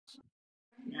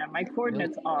Yeah, my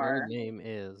coordinates Camille's are. name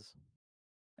is.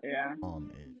 Yeah.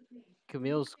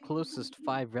 Camille's closest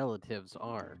 5 relatives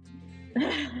are.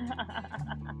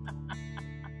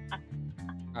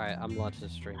 Alright, I'm launching the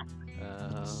stream.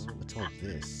 What's all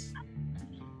this?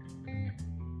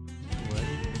 What?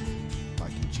 I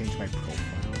can change my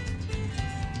profile.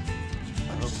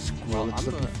 Well,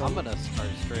 I'm gonna start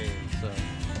stream, so. Oh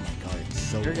my god, it's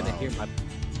so You're loud. gonna hear my.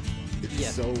 It's Yeah,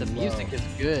 so the music loud. is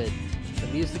good. The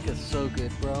music is so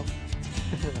good, bro. I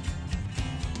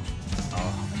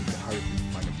need to hurry up and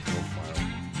find a profile.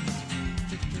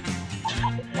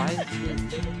 Why is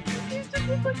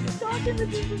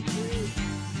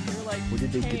They're like, Where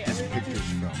did they hey, get these pictures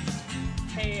from?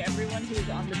 Hey, everyone who's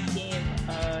on the team,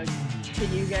 can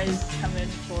you guys come in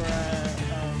for a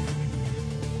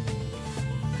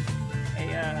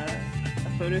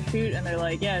photo shoot? And they're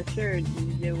like, yeah, sure.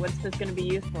 What's this gonna be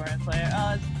used for? And it's like,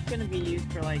 oh, it's gonna be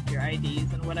used for like your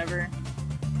IDs and whatever.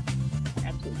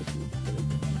 Absolutely.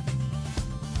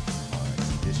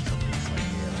 This truck looks like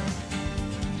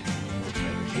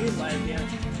live, yeah.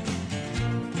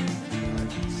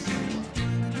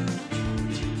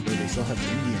 They still have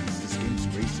Indians. This game's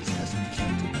racist. Has to be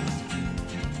counted.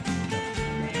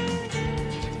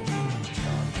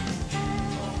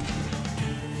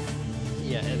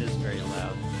 Yeah, it is very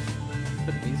loud.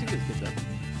 But the music is good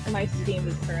though. My Steam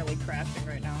is currently crashing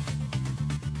right now.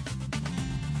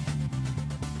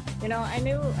 You know, I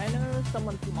know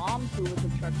someone's mom who was a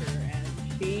trucker, and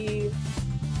she was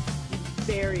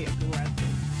very aggressive.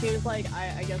 She was like,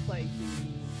 I guess like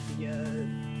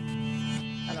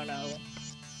I don't know,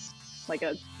 like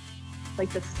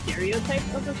the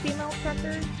stereotype of a female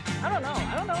trucker. I don't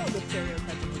know the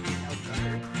stereotype of a female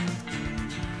trucker.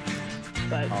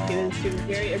 But she was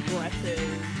very aggressive.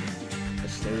 A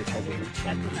stereotype of a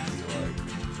trucker.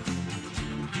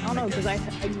 I don't know, because I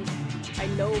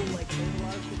know like there's a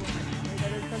lot of people in my family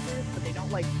that are truckers, but they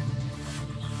don't like.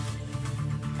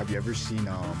 Have you ever seen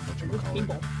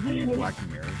whatchamacallit? Black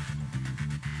Mirror?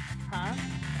 Huh?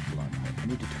 Hold on, I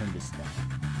need to turn this down.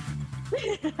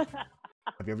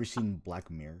 Have you ever seen Black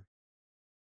Mirror?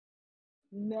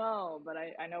 No, but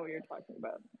I know what you're talking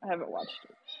about. I haven't watched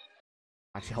it.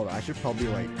 Actually, hold on. I should probably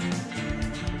like.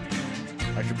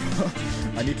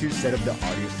 I need to set up the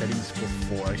audio settings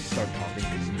before I start talking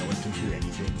because no one can hear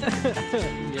anything.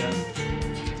 Yeah.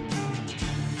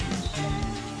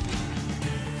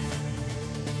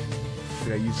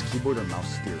 Should I use keyboard or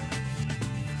mouse steering?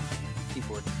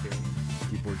 Keyboard steering.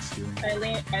 Keyboard steering.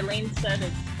 Eileen said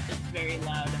it's very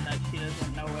loud and that she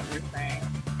doesn't know what we're saying.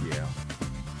 Yeah.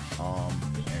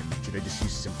 And should I just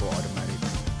use simple automatic?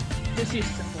 Just use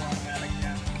simple automatic,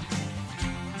 yeah.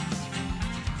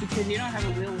 Because you don't have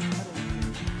a wheel with pedals.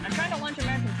 I'm trying to launch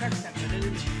American Truck Sim, but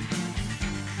it's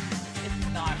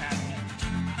not happening.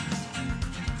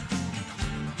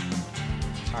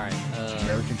 Alright,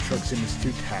 American Truck Sim is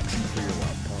too taxing for your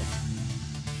laptop.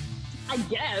 I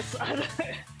guess. I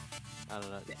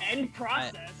don't know. The end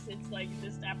process, it's like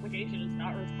this application is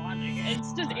not responding.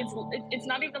 It's just it's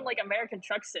not even like American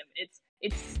Truck Sim. It's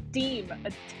Steam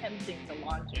attempting to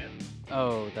launch it.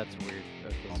 Oh, that's weird.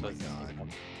 Okay, Oh so my it's god.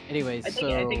 Anyways, I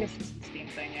think it's just a Steam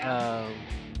thing, yeah.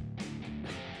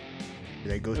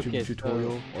 Did I go through the Okay,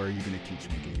 tutorial or are you gonna teach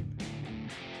me, Gabe?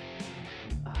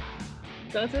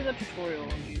 Go through the tutorial,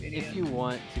 you idiot. if you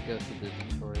want to go through the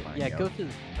tutorial, Fine, yeah, yeah. go through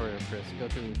the tutorial, Chris. Go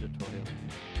through the tutorial.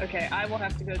 Okay, I will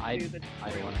have to go through the I don't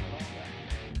tutorial. want to have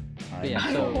that. I, Yeah,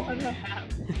 I so don't want to have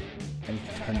to. I need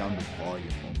to turn down the volume.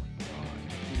 Oh my god.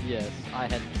 yes, I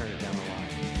had to turn it down a lot.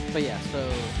 But yeah,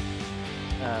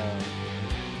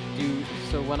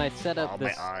 so when I set up My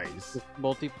this eyes.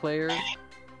 multiplayer,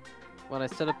 when I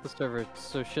set up the server,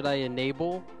 so should I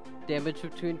enable damage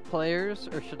between players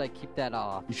or should I keep that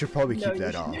off? You should probably keep you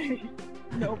that off.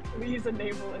 No, please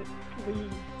enable it,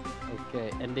 please.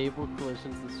 Okay, enable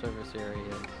collisions in service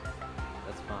areas.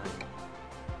 That's fine.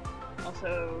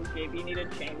 Also, Gabe, you need to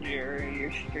change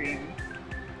your stream.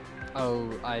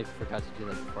 Oh, I forgot to do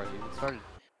that before I even started.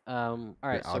 Alright,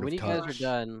 You're so out when of you guys are touch.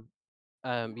 done,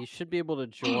 you should be able to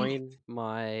join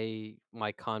my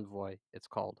convoy, it's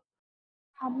called.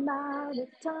 I'm out of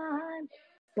time,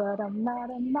 but I'm not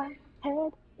in my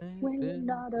head. When you're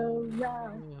not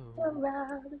around, you're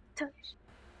out of touch.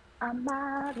 I'm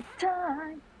out of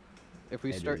time. If we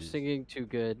It start is. singing too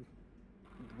good,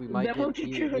 we might That will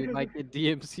get get good. we might get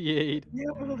DMCA'd.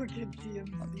 You will get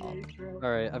DMCA, bro.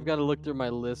 All right, I've got to look through my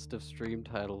list of stream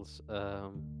titles.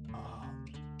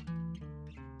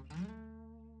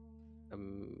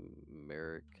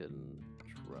 American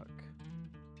Truck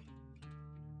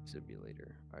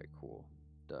Simulator. All right, cool,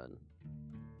 done.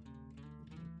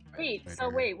 Wait, so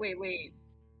wait.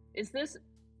 Is this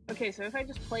Okay, so if I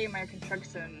just play American Truck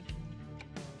Sim,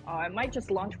 I might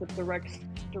just launch with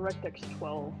DirectX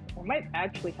 12, or might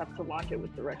actually have to launch it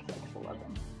with DirectX 11.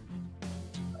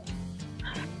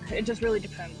 It just really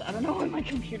depends. I don't know what my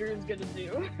computer is gonna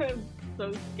do. I'm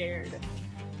so scared.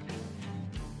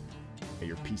 Yeah,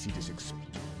 your PC just exploded.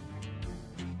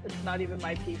 It's not even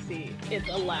my PC. It's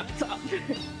a laptop.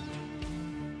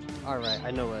 Alright,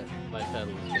 I know what my title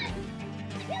is gonna be.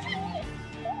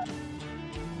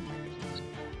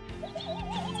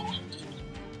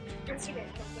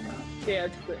 Yeah,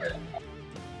 it's clear.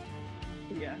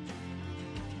 Yeah.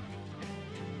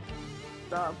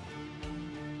 Stop.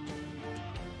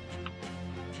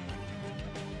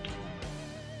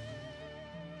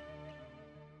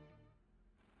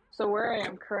 So where I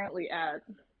am currently at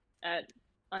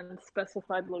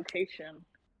unspecified location,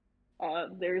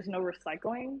 there is no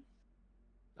recycling.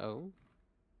 Oh?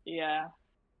 Yeah.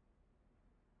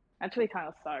 Actually kind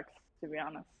of sucks, to be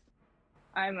honest.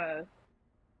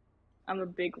 I'm a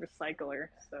big recycler,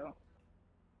 so.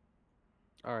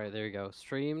 Alright, there you go.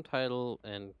 Stream, title,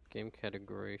 and game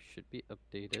category should be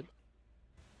updated.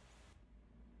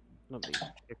 Let me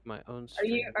check my own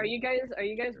stream. Are you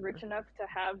guys rich enough to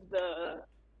have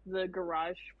the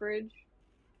garage fridge?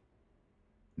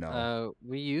 No.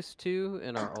 We used to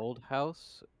in our old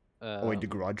house. Oh wait, the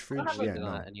garage fridge? have a- Yeah,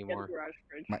 Not no. anymore. Garage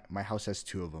fridge, My house has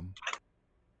 2 of them.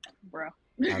 bro.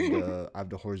 I have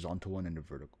the horizontal one and the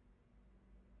vertical.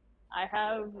 I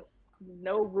have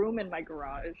no room in my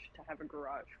garage to have a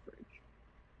garage fridge.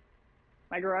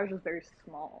 My garage is very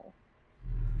small.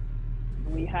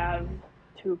 We have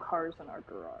 2 cars in our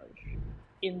garage.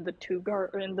 In the two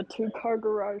car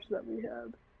garage that we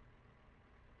have.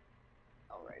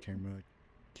 All right. Camera.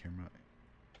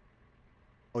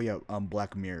 Oh yeah,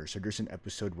 Black Mirror. So there's an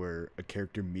episode where a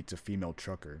character meets a female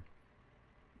trucker.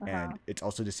 And it's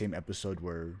also the same episode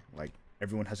where like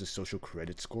everyone has a social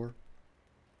credit score.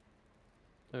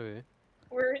 Okay.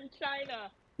 We're in China.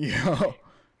 Yeah.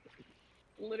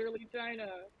 Literally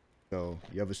China. So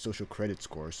you have a social credit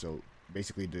score. So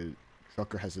basically the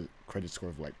trucker has a credit score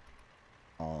of like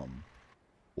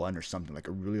 1 or something, like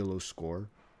a really low score.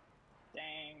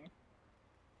 Dang.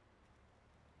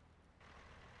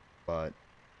 But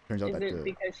turns out Is that it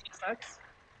because she sucks?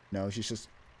 no, she's just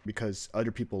because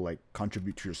other people like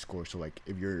contribute to your score. So like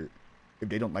if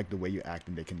they don't like the way you act,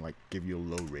 then they can like give you a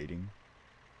low rating.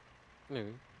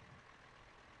 Maybe.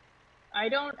 I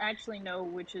don't actually know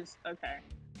which is okay.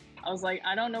 I was like,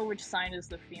 I don't know which sign is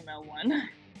the female one.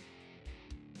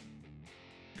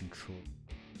 Control.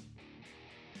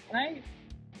 Can I?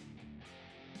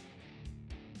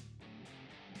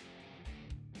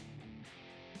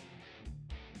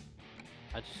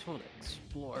 I just want to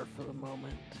explore for the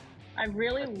moment. I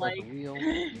really That's like. the wheel.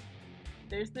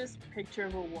 There's this picture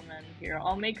of a woman here.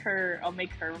 I'll make her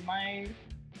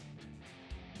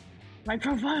my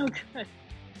profile.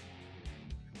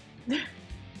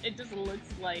 It just looks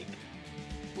like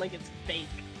it's fake.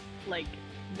 Like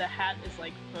the hat is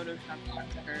like photoshopped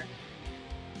onto her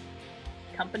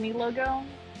company logo.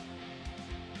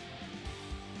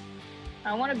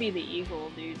 I want to be the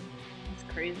eagle, dude. It's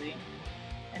crazy.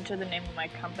 Enter the name of my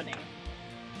company.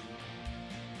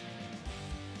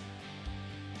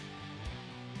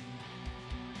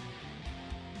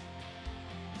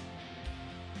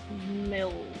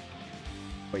 Mill.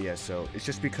 But yeah, so it's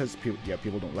just because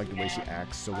people don't like the way she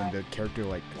acts. So when the character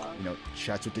like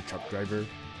chats with the truck driver,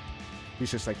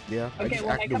 he's just like, yeah, I Okay, just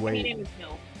well, my act the company way. name is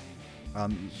Mill.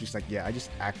 She's like, yeah, I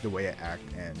just act the way I act,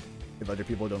 and if other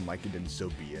people don't like it, then so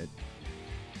be it.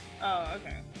 Oh,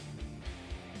 okay.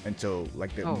 And so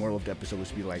like the moral of the episode was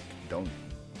to be like, don't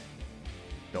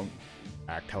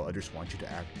act how others want you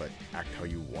to act, but act how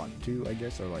you want to, I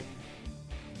guess. Or like,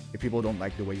 if people don't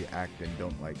like the way you act, then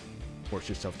don't like force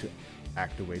yourself to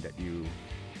act the way that you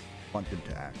want them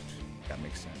to act. If that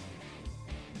makes sense.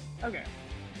 Okay.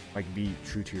 Like, be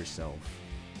true to yourself.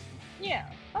 Yeah.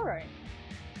 All right.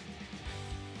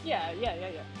 Yeah. I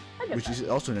get Which that. is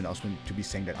also an announcement to be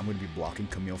saying that I'm going to be blocking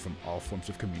Camille from all forms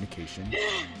of communication. There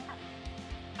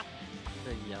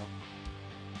you go.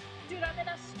 Dude, I'm in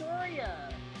Astoria.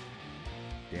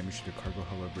 Damage to the cargo,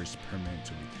 however, is permanent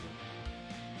to retail.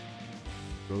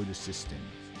 Road assistance.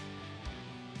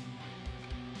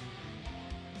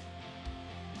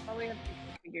 Probably have to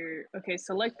figure. Okay,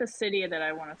 select the city that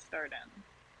I want to start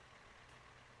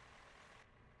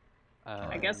in.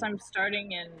 I guess I'm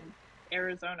starting in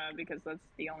Arizona because that's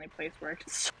the only place where I can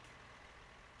start.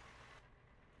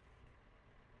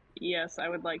 Yes, I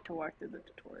would like to walk through the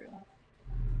tutorial.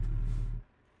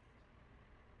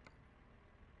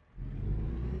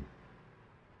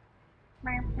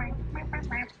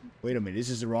 Wait a minute, this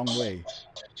is the wrong way.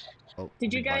 Oh,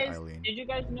 Did you goodbye, guys Eileen.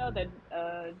 know that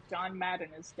John Madden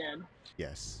is dead?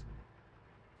 Yes.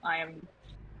 I'm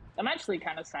actually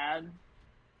kind of sad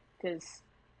because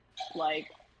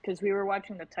we were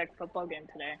watching the Tech football game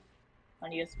today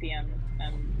on ESPN,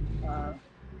 and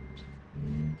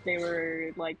they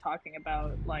were like talking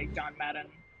about like John Madden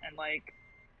and like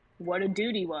what a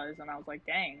dude he was, and I was like,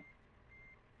 dang.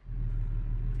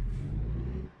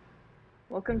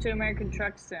 Welcome to American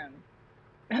Truck Sim.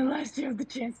 At last you have the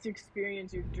chance to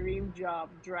experience your dream job,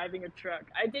 driving a truck.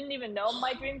 I didn't even know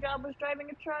my dream job was driving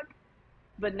a truck,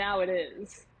 but now it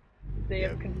is. They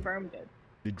have confirmed it.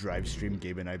 The drive stream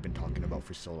Gabe and I have been talking about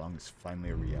for so long is finally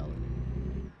a reality.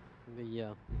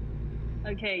 Yeah.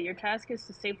 Okay, your task is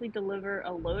to safely deliver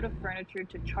a load of furniture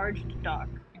to Charged Dock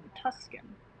in Tuscan.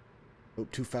 Oh,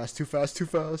 too fast, too fast, too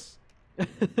fast. You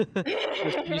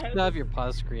still have your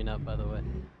pause screen up, by the way.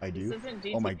 I do? This isn't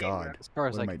Oh my GTA, god. bro. As far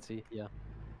as What I am can see, yeah.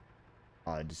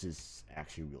 This is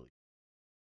actually really...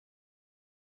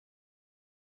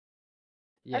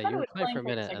 Yeah, I thought you it were was playing for a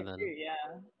playing minute second and then... too, yeah.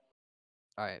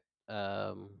 Alright,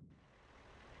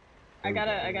 I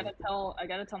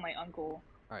gotta tell my uncle,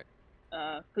 Alright.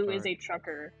 who is a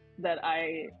trucker, that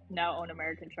I now own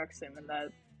American Truck Sim and that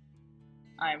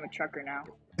I'm a trucker now.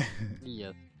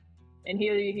 Yeah. And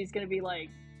he's gonna be like,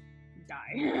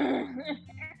 die.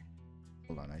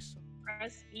 Hold on, I saw.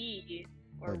 Press E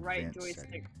or Advanced right joystick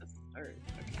setting. to start.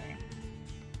 Okay.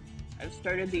 I've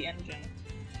started the engine.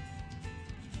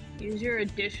 Use your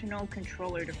additional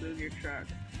controller to move your truck.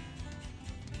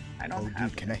 I don't Oh have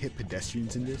dude, can I hit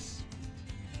pedestrians in this?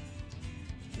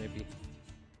 Maybe.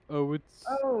 Oh, it's...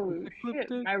 Oh shit,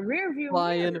 my rear view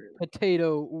Flying mirror.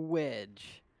 potato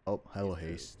wedge. Oh, hello,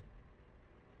 Haste.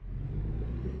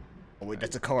 Oh wait,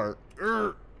 that's a car.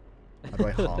 Urgh! How do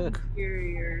I honk?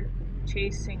 Exterior,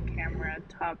 chasing camera,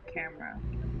 top camera.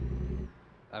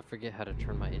 I forget how to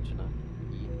turn my engine on.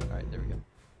 E. Alright, there we go.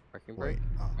 Parking brake.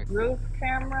 Wait, Parking Roof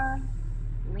camera,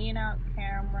 lean out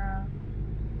camera,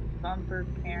 bumper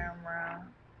camera,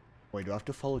 wait, do I have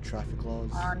to follow traffic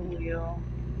laws? on wheel.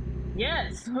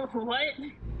 Yes. What?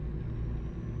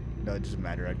 No, it doesn't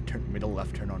matter. I turn middle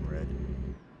left turn on red.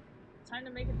 Time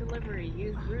to make a delivery.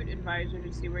 Use route advisor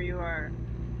to see where you are.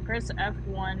 Press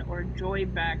F1 or joy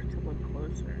back to look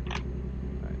closer.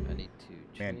 Alright, I need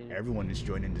to change... Man, everyone is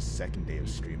joining the second day of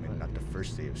streaming, not the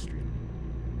first day of streaming.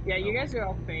 Yeah, you guys are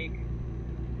all fake.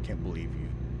 Can't believe you.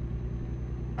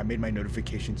 I made my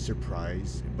notification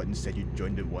surprise, but instead you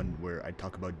joined the one where I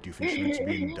talk about doofenshmirtz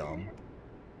being dumb.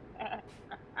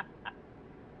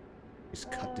 Just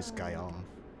cut this guy off.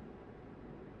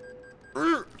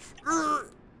 No.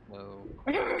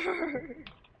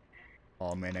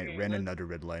 Oh man, I Okay, ran let's- another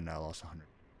red light and I lost 100.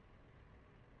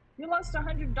 You lost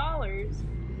 $100.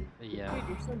 Yeah. Dude,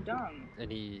 you're so dumb.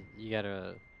 And you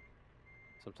gotta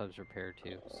sometimes repair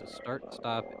too. So start,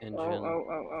 stop, engine.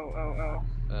 Oh.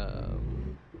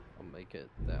 I'll make it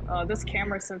that way. This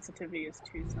camera sensitivity is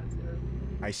too sensitive.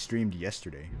 I streamed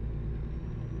yesterday.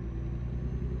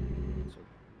 So,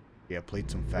 Yeah, played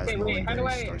some Okay, Phasmo wait, and how then do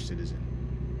I- Star Citizen.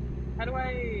 How do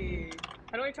I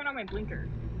turn on my blinker?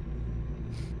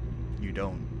 You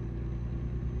don't.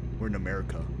 We're in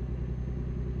America.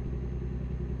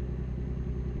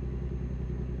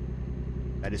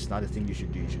 That is not a thing you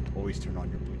should do. You should always turn on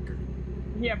your blinker.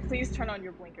 Yeah, please turn on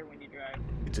your blinker when you drive.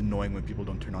 It's annoying when people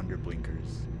don't turn on their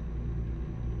blinkers.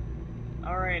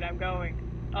 Alright, I'm going.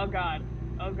 Oh god.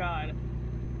 Oh god.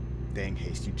 Dang,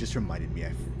 Haste, you just reminded me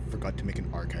I forgot to make an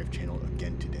archive channel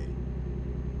again today.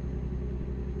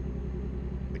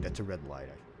 Wait, that's a red light,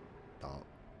 I thought.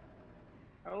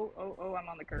 Oh, I'm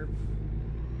on the curb.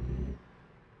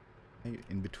 Hey,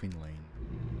 in between lane.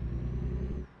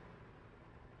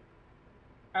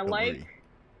 I like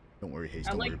Don't worry, Haste,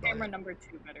 I don't worry like about camera it. number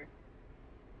 2 better.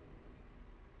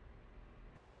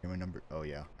 Camera number... Oh,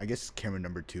 yeah. I guess camera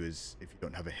number 2 is if you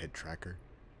don't have a head tracker.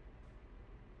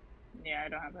 Yeah, I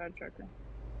don't have a head tracker.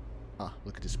 Ah,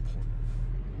 look at this port.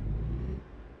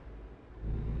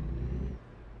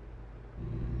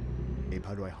 Abe,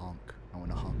 how do I honk? I want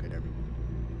to honk at everyone.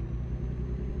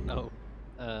 oh,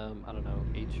 I don't know,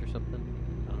 H or something?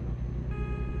 I don't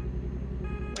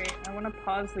know. Wait, I want to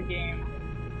pause the game.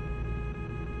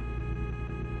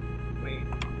 Wait.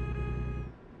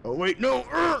 Oh, wait, no!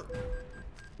 Urgh!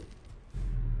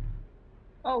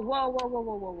 Oh,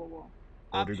 whoa.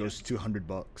 Oh, there goes 200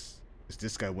 bucks. Cause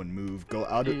this guy wouldn't move. Go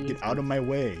out of, get out of my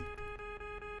way.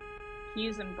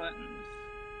 Keys and buttons.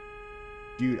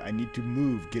 Dude, I need to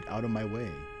move. Get out of my way.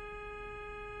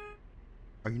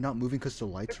 Are you not moving because the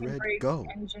light's Frickin' red? brake, Go.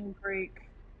 Engine brake.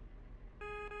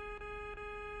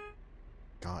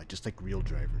 God, just like real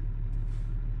driver.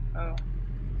 Oh.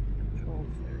 Controls,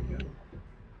 there we go.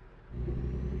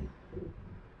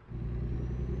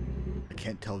 I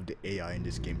can't tell if the AI in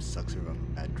this game sucks or if I'm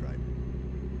a bad driver.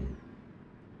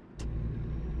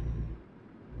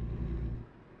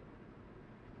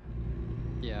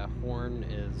 Yeah, horn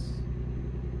is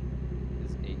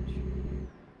H.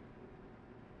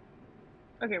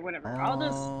 Okay, whatever.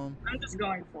 I'm just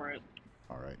going for it.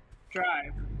 Alright.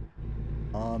 Drive.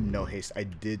 No, Haste, I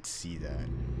did see that.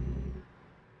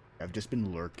 I've just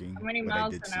been lurking. How many but miles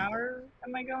I did an see hour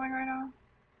am I going right now?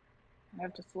 I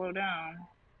have to slow down.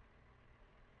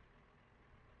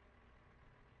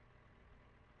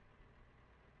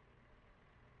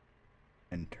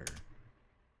 that. Enter.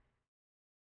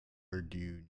 Or do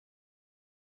you...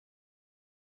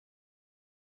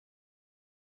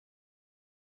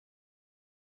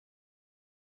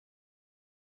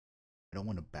 I don't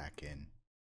want to back in.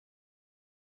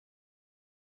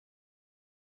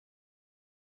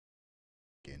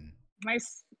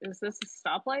 Is this a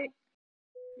stoplight?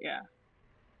 Yeah.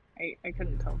 I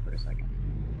couldn't tell for a second.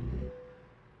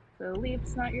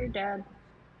 Philippe's not your dad.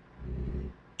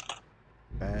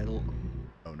 Battle.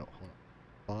 Oh no, hold on.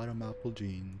 Bottom apple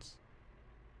jeans.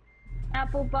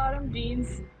 Apple bottom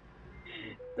jeans.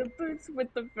 The boots with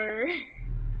the fur.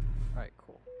 Alright,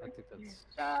 cool. I think that's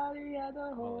Shawty had the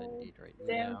all I whole need right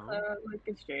damn now. club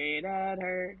looking straight at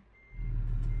her.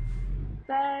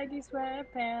 Baggy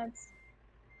sweatpants.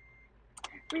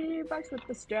 Reeboks with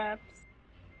the straps.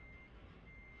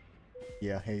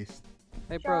 Yeah, Haste.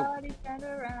 Hey, bro. Shawty turned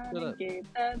around Shut and up. gave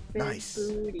that big Nice.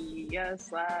 booty a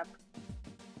slap.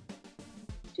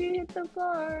 She hit the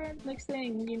floor, next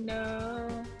thing you know.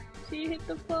 She hit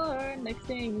the floor, next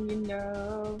thing you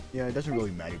know. Yeah, it doesn't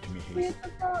really matter to me, We Haste. hit the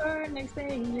floor, next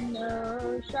thing you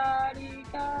know. Shawty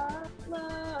got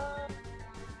love.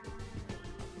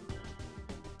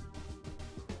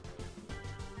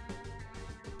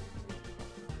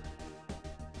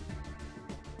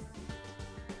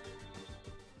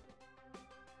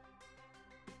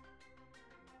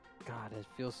 God, it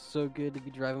feels so good to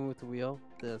be driving with the wheel.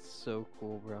 That's so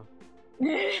cool, bro.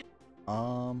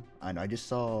 I know, I just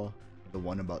saw the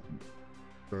one about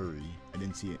furry. I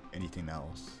didn't see anything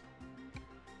else.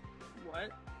 What?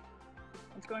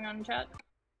 What's going on in chat?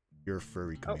 You're a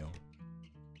furry, Camille.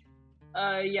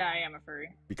 Yeah, I am a furry.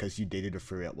 Because you dated a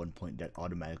furry at one point, that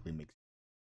automatically makes...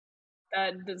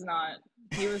 That does not.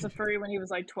 He was a furry when he was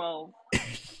like 12. Is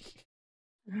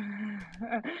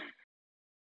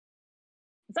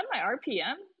that my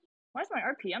RPM? Why is my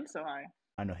RPM so high?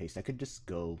 I know, Haste, I could just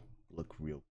go look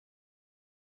real.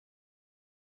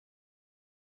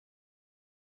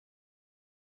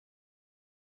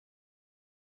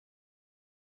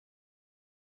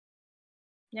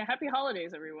 Yeah, happy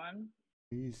holidays, everyone.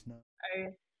 Please not.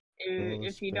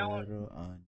 If you don't... Prospero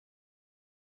on...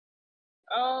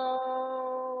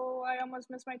 Oh, I almost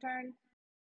missed my turn.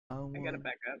 I gotta want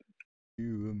back up.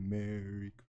 you a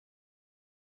Merry Christmas.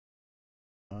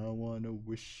 I wanna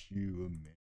wish you a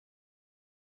Merry...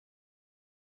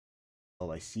 Oh,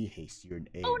 I see, Haste, you're an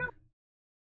egg. Oh, no.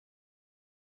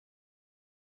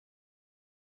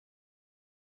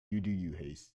 You do you,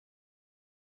 Haste.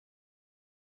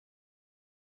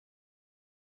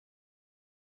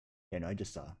 Yeah, no, I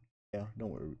just saw. Yeah, don't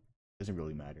worry. Doesn't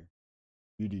really matter.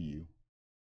 You do you.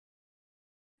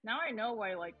 Now I know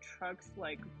why, like, trucks,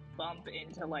 like, bump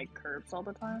into, like, curbs all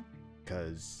the time.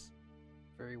 Because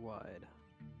Very wide.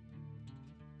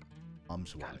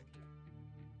 arms wide.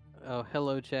 Oh,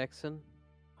 hello, Jackson.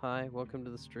 Hi, welcome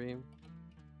to the stream.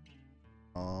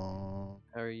 How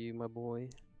are you, my boy?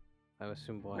 I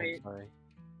assume boy, Wait. I'm sorry.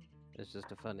 It's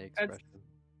just a funny expression.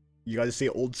 You gotta say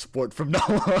old sport from now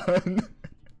on.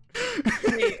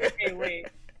 Wait.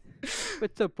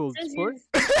 What's up, old Says sport?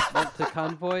 you- Went to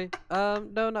convoy?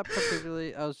 No, not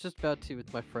particularly. I was just about to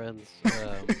with my friends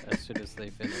as soon as they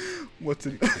finish. What's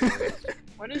it?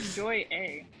 What is Joy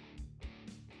A?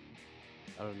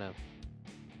 I don't know.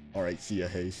 Alright, see ya,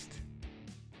 Haste.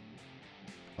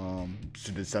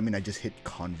 So does that mean I just hit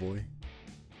convoy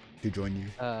to join you?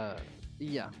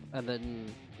 Yeah, and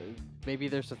then maybe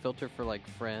there's a filter for like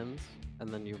friends, and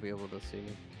then you'll be able to see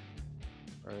me,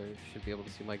 or should be able to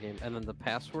see my game. And then the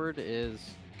password is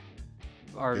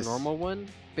our Yes. normal one,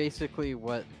 basically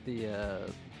what the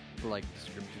like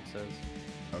description says.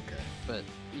 Okay. But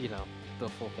you know, the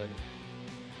full thing.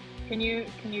 Can you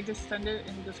just send it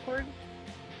in Discord?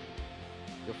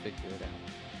 You'll figure it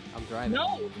out. I'm driving.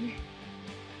 No.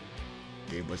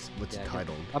 Gabe, what's Yeah, it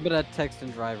titled? I'm gonna text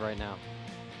and drive right now.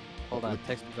 Hold on, What-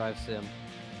 text and drive sim.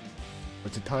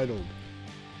 What's it titled?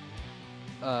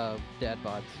 Dad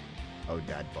bods. Oh,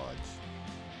 dad bods.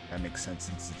 That makes sense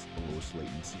since it's the lowest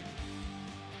latency.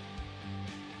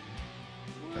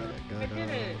 I did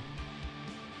it.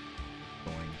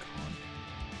 Going con.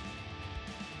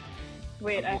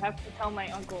 Wait, I have to tell my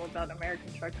uncle about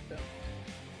American Truck Sim.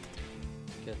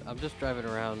 Good. I'm just driving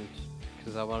around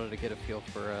because I wanted to get a feel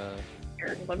for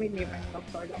Here, let me mute myself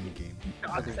so I don't Any game.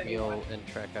 dox other anyone. deal and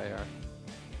track IR.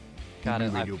 Got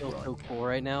it. I feel so cool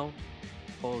right now.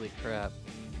 Holy crap.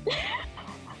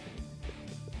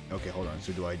 Okay, hold on.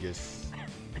 So do I just,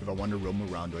 if I want to roam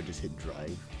around, do I just hit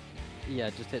drive?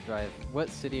 Yeah, just hit drive. What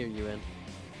city are you in?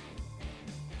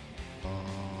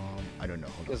 I don't know.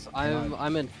 Hold on. Because Can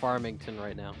I'm in Farmington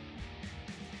right now.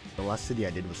 The last city I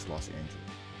did was Los Angeles.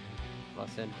 Los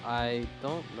Angeles. I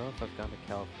don't know if I've gone to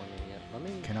California yet. Let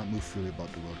me. Cannot move freely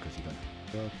about the world because you don't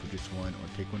have to purchase one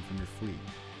or take one from your fleet.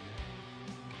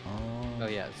 Oh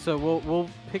yeah. So we'll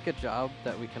pick a job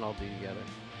that we can all do together.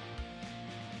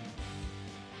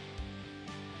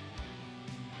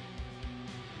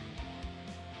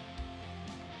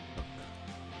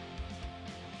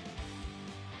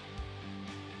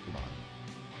 Hold on.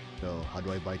 So how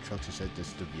do I buy trucks? You said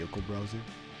just the vehicle browser?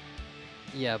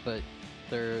 Yeah, but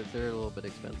they're a little bit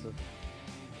expensive.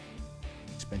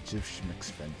 Expensive,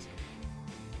 expensive.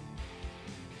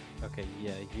 Okay,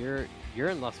 yeah, you're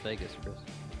in Las Vegas, Chris.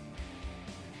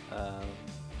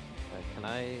 Can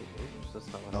I? Oops, that's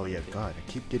not what I Oh wanted yeah, to do. God,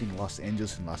 I keep getting Los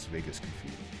Angeles and Las Vegas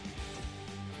confused.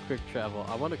 Quick travel.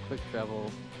 I want a quick travel.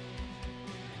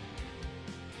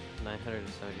 $970.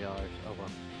 Oh well.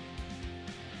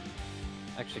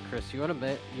 Actually, Chris, you wanna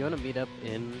meet up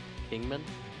in Kingman?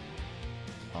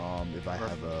 If I Or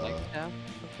have a Flagstaff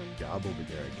or something? job over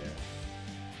there, I guess.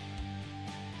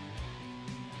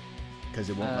 Because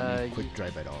it won't let me quick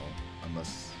drive at all,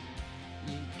 unless.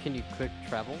 Can you quick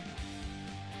travel?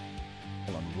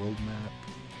 Hold on, world map.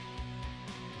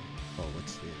 Oh,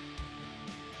 what's it?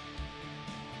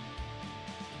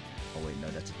 Oh wait, no,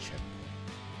 that's a checkpoint.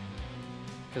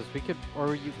 Because we could,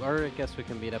 or I guess we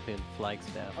can meet up in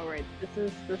Flagstaff. Alright, this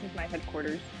is my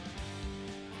headquarters.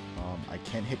 I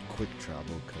can't hit quick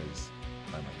travel because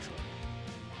I'm my truck.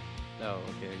 Oh,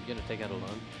 okay. Are you gonna take out a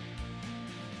loan?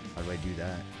 How do I do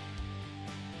that?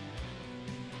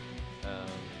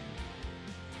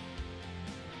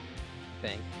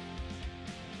 Bank.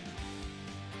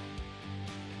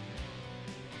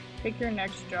 Pick your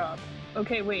next job.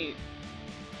 Okay, wait.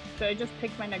 Should I just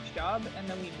pick my next job and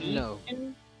then we meet No.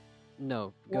 in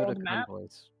No, go World to map?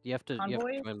 Convoys. You have to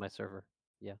Convoys? join my server.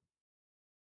 Yeah.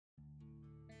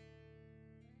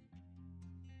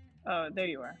 Oh, there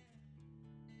you are.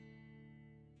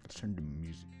 Let's turn the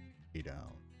music way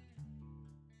down.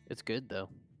 It's good though.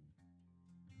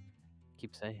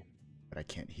 Keep saying. But I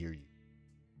can't hear you.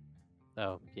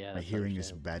 Oh, yeah. My that's hearing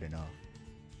is understandable. bad enough.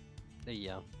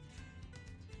 Yeah.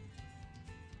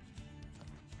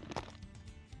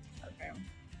 Okay.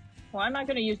 Well, I'm not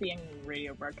gonna use the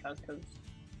radio broadcast because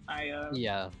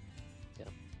Yeah.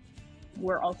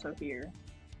 we're also here.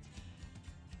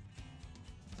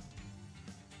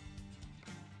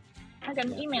 I got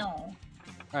an Yeah. email.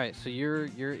 All right, so you're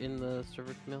in the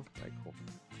server, Camille. All right, cool.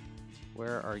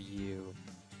 Where are you?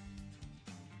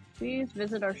 Please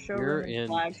visit our You're showroom in in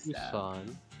Flagstaff.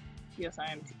 Tucson. Yes,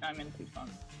 I'm in Tucson.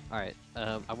 All right.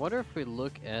 I wonder if we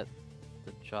look at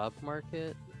the job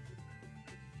market.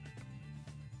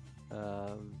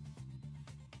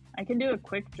 I can do a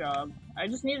quick job. I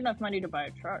just need enough money to buy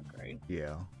a truck, right?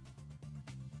 Yeah.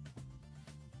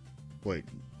 Wait,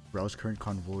 browse current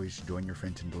convoys, join your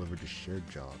friends, and deliver the shared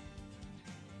job.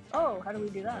 Oh, how do we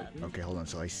do that? Okay, hold on.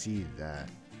 So I see that.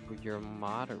 You're a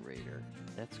moderator.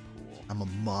 That's cool. I'm a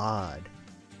mod.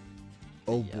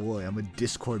 Oh Yeah. boy, I'm a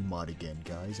Discord mod again,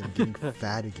 guys. I'm getting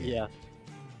fat again. Yeah.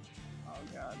 Oh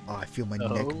god. Oh, I feel my So,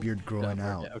 neck beard growing job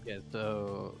out. market. Okay,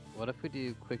 so what if we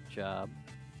do quick job?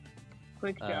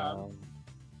 Quick job. Um,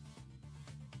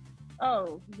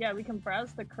 Oh, yeah, we can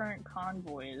browse the current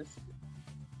convoys.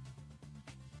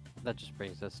 that just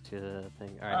brings us to the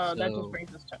thing. All right. Oh, so, that just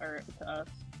brings us to us.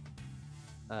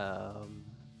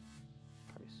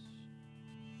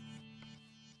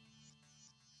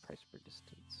 Price per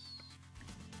distance.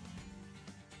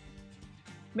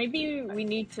 Maybe we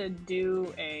need to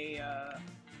do a.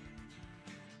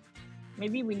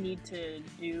 Maybe we need to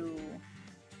do.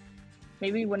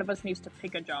 Maybe one of us needs to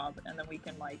pick a job, and then we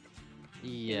can like.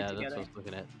 Yeah, that's what I together. was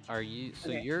looking at. Are you? So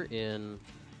Okay. you're in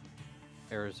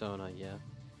Arizona, yeah?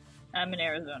 I'm in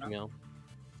Arizona. Camille?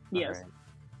 Yes.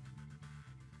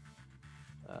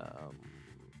 Alright.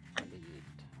 I need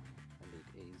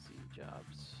AZ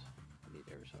jobs. I need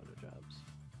Arizona jobs.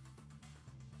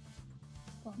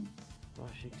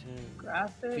 Washington.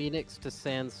 Graphic. Phoenix to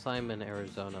San Simon,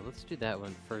 Arizona. Let's do that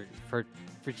one for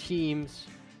teams.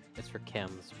 It's for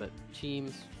chems, but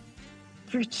teams.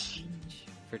 For ch-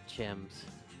 For gems.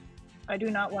 I do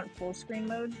not want full screen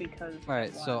mode because. All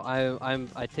right, so I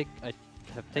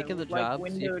have taken the like job. See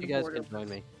if windowed you guys border. can join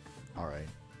me. All right.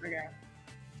 Okay.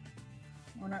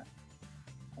 We're not.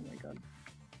 Oh my god.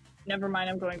 Never mind.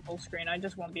 I'm going full screen. I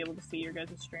just won't be able to see your guys'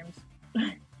 streams.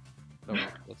 Oh,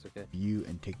 that's okay. You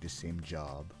and take the same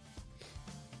job.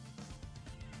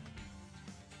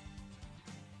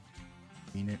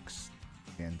 Phoenix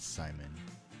and Simon.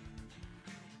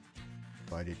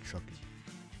 Provided Trucky.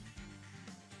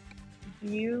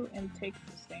 You and take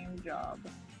the same job.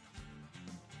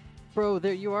 Bro,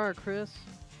 there you are, Chris.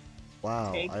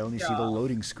 Wow, Take I only see the job.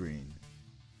 loading screen.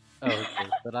 Oh, okay.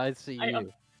 But I see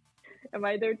you. Am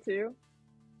I there too?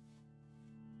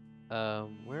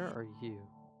 Where are you?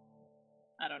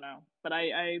 I don't know, but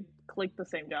I clicked the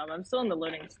same job. I'm still in the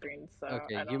loading screen, so.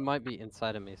 Okay, I you don't... might be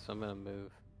inside of me, so I'm gonna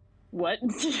move. What?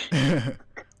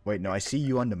 Wait, no, I see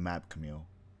you on the map, Camille.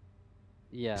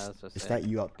 Yeah, Is, that's what is I that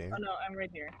you out there? Oh no, I'm right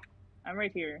here. I'm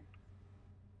right here.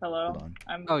 Hello. Hold on.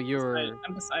 I'm. Oh, you're.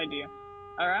 I'm beside you.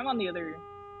 Or I'm on the other.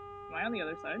 Am I on the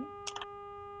other side?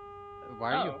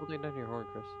 Why are you Oh. holding down your horn,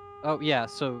 Chris? Oh yeah,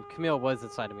 so Camille was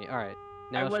inside of me. All right.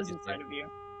 Now I was she's inside there. of you.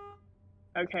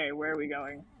 Okay, where are we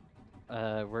going?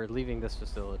 We're leaving this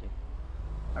facility.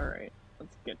 All right,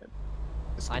 let's get it.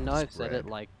 Let's I get know this I've said bread. it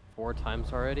like 4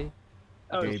 times already.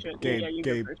 Oh Gabe, shit! Gabe, yeah, you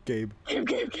Gabe, go first. Gabe.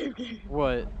 Gabe.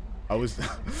 What? I was.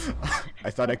 I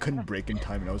thought I couldn't break in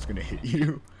time and I was gonna hit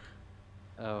you.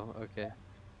 Oh, okay.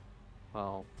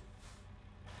 Well,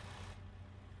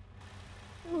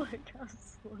 Like how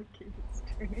slow Gabe is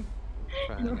turning.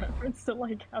 trying. In reference to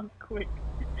like how quick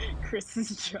Chris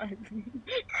is driving.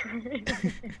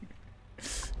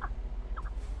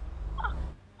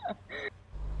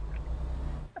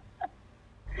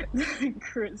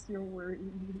 Chris, you're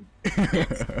worrying me.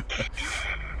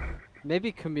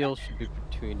 Maybe Camille should be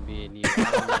between me and you.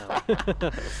 I don't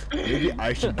know. Maybe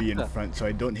I should be in front so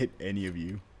I don't hit any of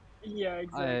you. Yeah,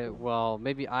 exactly. Well,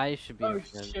 maybe I should be Oh in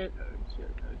front shit! Oh shit!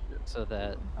 Oh shit! so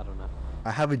that I don't know.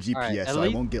 I have a GPS, Alright, at so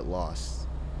least- I won't get lost.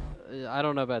 I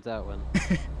don't know about that one.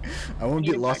 I won't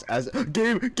You get lost back- as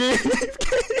Gabe. Gabe.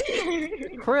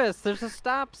 Chris, there's a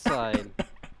stop sign.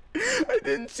 I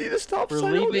didn't see the stop We're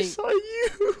sign. I only leaving- saw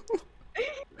you.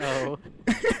 Oh.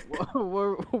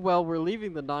 We're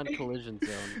leaving the non-collision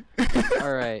zone.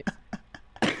 All right.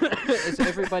 Is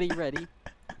everybody ready?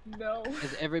 No.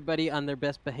 Is everybody on their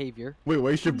best behavior? Wait, why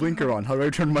is your blinker on? How do I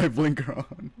turn my blinker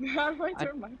on? How do I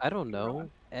turn my? I don't know.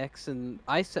 X and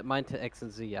I set mine to X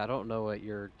and Z. I don't know what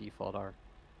your default are,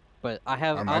 but I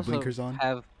have Are my also blinkers on?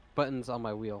 have buttons on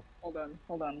my wheel. Hold on.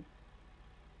 Hold on.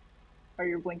 Are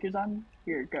your blinkers on?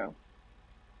 Here, go.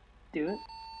 Do it.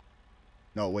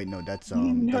 No, wait, no, that's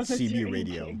No, that's that's CB your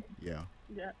radio. engine. Yeah.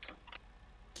 Yeah.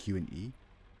 Q and E.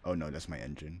 Oh no, that's my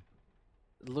engine.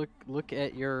 Look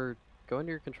at your. Go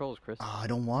into your controls, Chris. Ah, I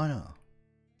don't wanna.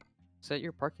 Set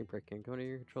your parking brake and go into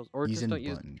your controls, or These just and don't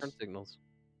use buttons. turn signals.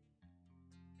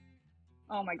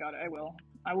 Oh my god, I will.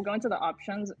 I will go into the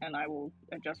options and I will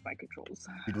adjust my controls.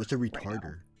 Dude, what's a now.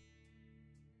 retarder?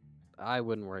 I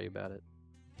wouldn't worry about it.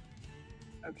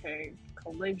 Okay,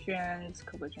 collisions,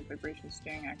 collision vibration,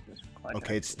 steering axis, clutch.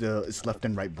 Okay, it's left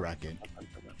and right bracket.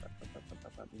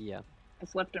 Yeah.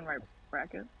 It's left and right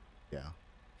bracket. Yeah.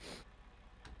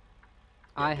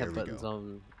 I here have we buttons go.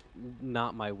 on,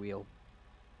 not my wheel.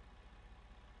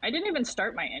 I didn't even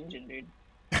start my engine, dude.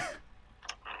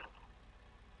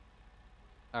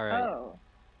 All right. Oh,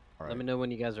 All Let me right, know when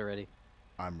you guys are ready.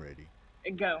 I'm ready.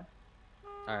 go.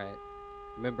 All right.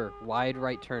 Remember, wide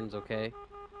right turns, okay?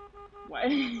 What?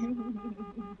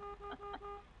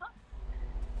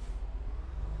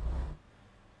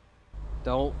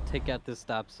 Don't take out this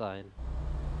stop sign.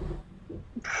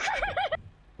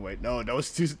 Wait, no, that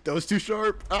was too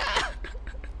sharp. Ah!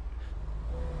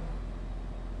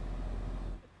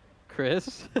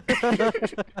 Chris? I'm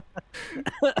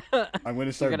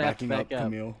gonna start gonna have to backing up, back up.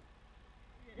 Camille.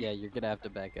 Yeah, you're gonna have to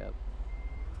back up.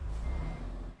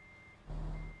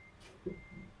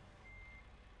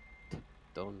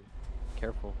 Don't.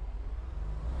 Careful.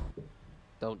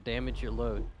 Don't damage your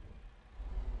load.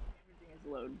 Everything is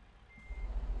load.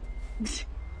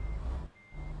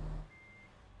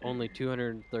 Only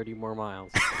 230 more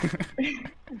miles.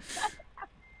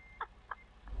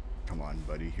 Come on,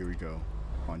 buddy. Here we go.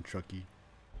 Come on, Trucky.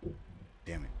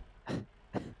 Damn it.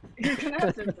 You're gonna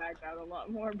have to back out a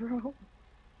lot more, bro.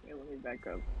 Okay, let me back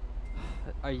up.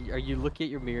 Are you looking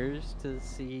at your mirrors to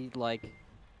see, like,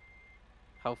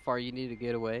 how far you need to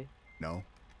get away? No.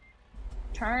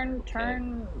 Turn left.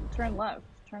 Turn left.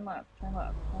 Turn left. Turn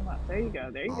left. There you go.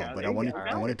 There you Oh, go. but there I wanted you go.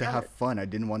 I wanted to have fun. I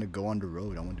didn't want to go on the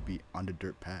road. I wanted to be on the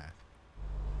dirt path.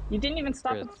 You didn't even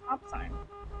stop Chris. at the stop sign.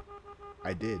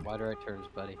 I did. Wide right turns,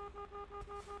 buddy.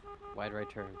 Wide right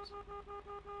turns.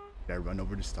 Did I run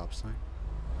over the stop sign?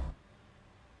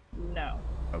 No.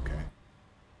 Okay.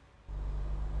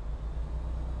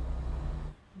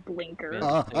 Blinker. Man,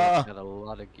 this thing has got a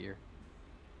lot of gear.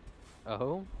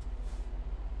 Oh?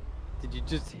 Did you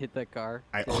just hit that car?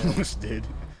 I almost did.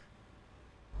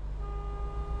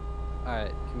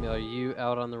 Alright, Camille, are you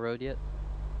out on the road yet?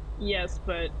 Yes,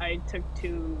 but I took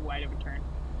too wide of a turn.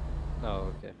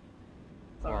 Oh, okay.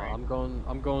 It's Well, alright. I'm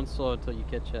going slow until you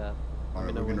catch up.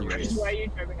 Alright, know we're when gonna you're race. Why are you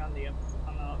driving on the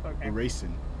okay. We're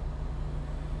racing.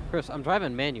 Chris, I'm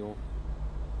driving manual.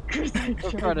 Chris, I'm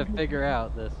trying to figure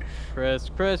out this.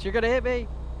 Chris, you're gonna hit me!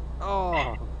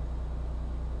 Oh!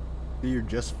 You're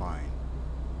just fine.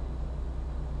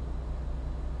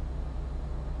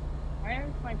 Why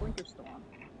is my blinker still on?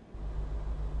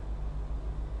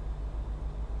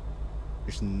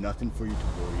 There's nothing for you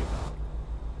to worry about.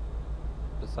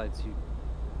 Besides you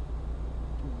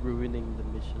ruining the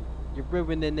mission. You're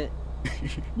ruining it.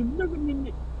 You're ruining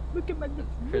it. Look at my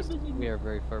Chris, we are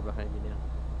very far behind you now.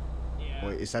 Yeah.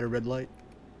 Wait, is that a red light?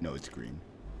 No, it's green.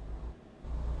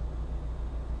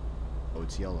 Oh,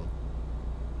 it's yellow.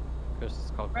 Chris,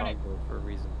 it's called Run it. Congo for a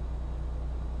reason.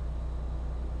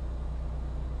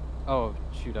 Oh,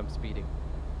 shoot, I'm speeding.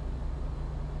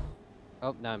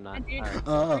 Oh, no, I'm not. Dude.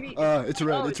 Alright. It's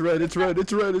red, Oh, it's red, it's red,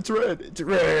 it's red, it's red, it's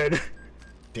red!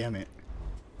 Damn it.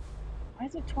 Why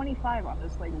is it 25 on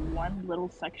this like one little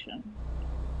section?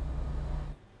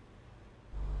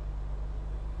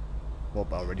 Well,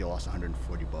 I already lost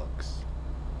 140 bucks.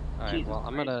 Alright, Jesus well,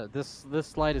 I'm gonna.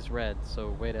 This light is red,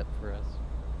 so wait up for us.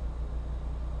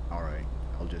 Alright,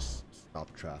 I'll just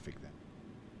stop traffic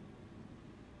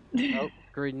then. Oh,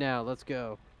 green now, let's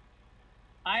go.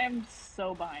 I am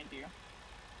so behind you.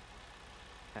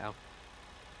 How?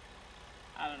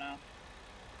 I don't know.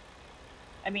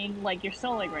 I mean, like, you're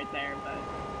still, like, right there, but...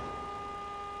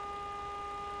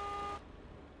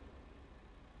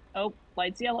 Oh,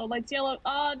 light's yellow, light's yellow!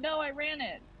 Oh, no, I ran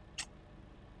it!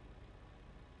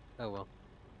 Oh well.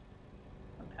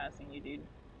 I'm passing you, dude.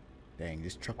 Dang,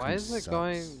 this truck Why kinda is it sucks.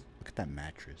 going- Look at that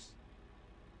mattress.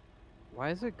 Why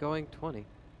is it going 20?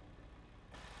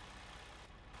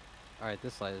 Alright,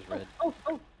 this light is red.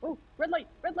 Oh, red light,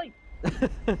 red light!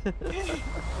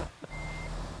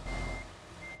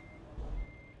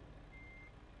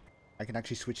 I can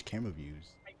actually switch camera views.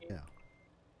 Hi, Gabe. Yeah.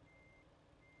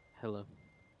 Hello.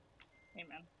 Hey,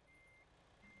 man.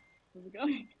 How's it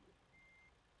going?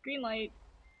 Green light.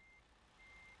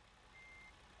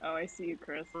 Oh, I see you,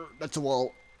 Chris. That's a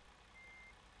wall.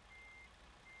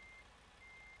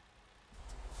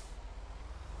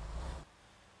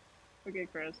 Okay,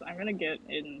 Chris, I'm gonna get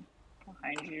in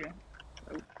behind you.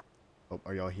 Oh,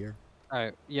 are y'all here?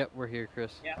 Alright, yep, we're here,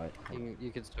 Chris. Yeah. Alright.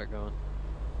 You can start going.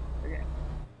 Okay.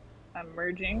 I'm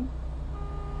merging.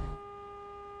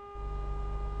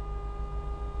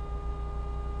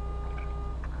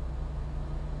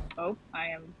 Oh, I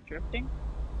am drifting.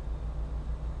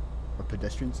 Are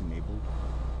pedestrians enabled?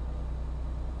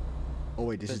 Oh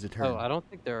wait, this is the turn. Oh, I don't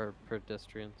think there are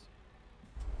pedestrians.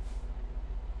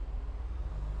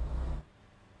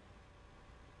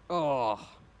 Oh,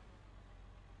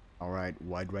 Alright,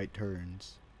 wide right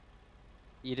turns.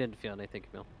 you didn't feel anything,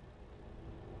 Camille.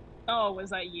 Oh, was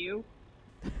that you?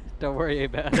 Don't worry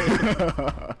about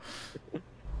it.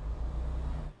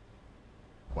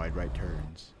 Wide right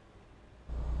turns.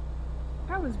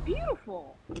 That was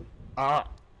beautiful. Ah!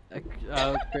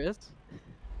 Chris?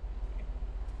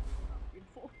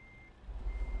 Beautiful.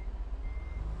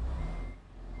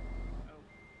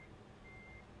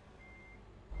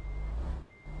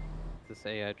 This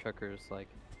AI trucker is like,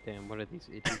 damn, what are these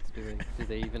idiots doing? Do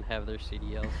they even have their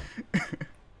CDLs?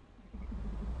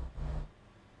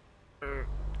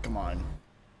 Come on.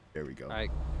 There we go.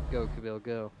 Alright, go, Camille,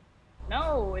 go.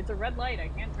 No, it's a red light. I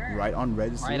can't turn. Right on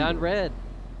red is Right on legal. red.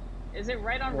 Is it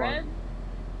right on Well, red?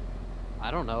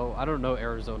 I don't know. I don't know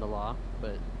Arizona law,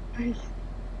 but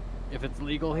if it's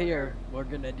legal here, we're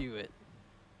gonna do it.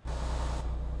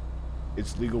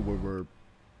 It's legal where we're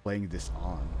playing this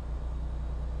on.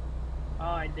 Oh,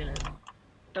 I did it.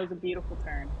 That was a beautiful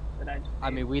turn that I just I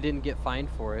made. mean, we didn't get fined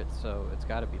for it, so it's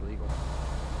gotta be legal.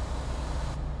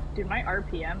 Dude, my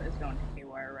RPM is going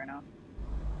haywire right now.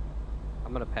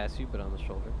 I'm gonna pass you, but on the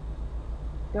shoulder.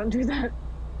 Don't do that.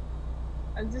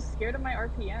 I'm just scared of my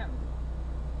RPM.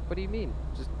 What do you mean?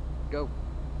 Just go.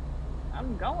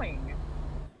 I'm going.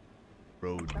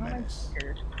 Road I'm menace.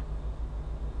 scared.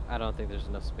 I don't think there's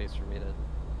enough space for me to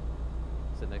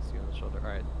sit next to you on the shoulder.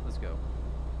 Alright, let's go.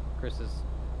 Chris is...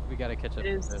 We gotta catch up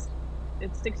It to Chris. is.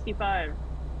 It's 65.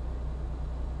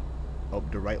 Oh,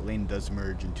 the right lane does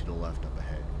merge into the left up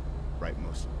ahead. Right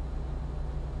most.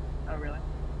 Oh, really?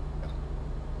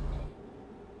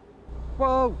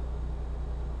 Whoa!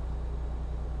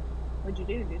 What'd you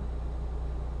do, dude?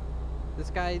 This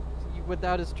guy,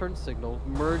 without his turn signal,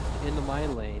 merged into my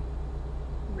lane.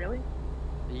 Really?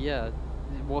 Yeah.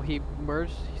 Well, he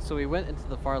merged, so he went into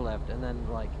the far left, and then,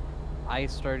 like, I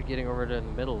started getting over to the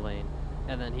middle lane,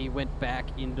 and then he went back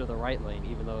into the right lane,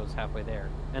 even though it was halfway there.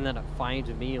 And then it fined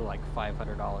me, like,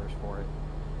 $500 for it.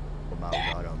 Oh my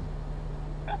god,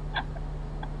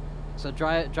 So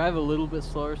drive a little bit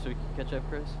slower so we can catch up,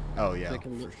 Chris. Oh yeah, So it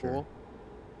can for look sure. cool.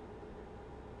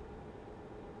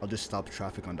 I'll just stop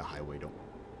traffic on the highway.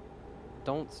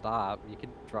 Don't stop. You can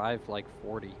drive like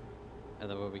 40, and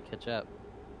then when we catch up,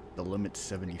 The limit's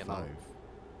 75.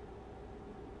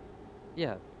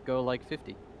 yeah, go like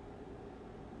 50.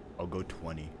 I'll go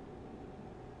 20.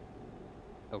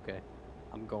 Okay,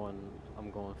 I'm going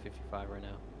 55 right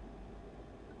now.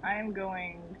 I am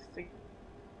going 65,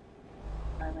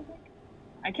 I think.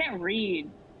 I can't read,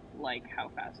 like, how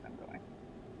fast I'm going.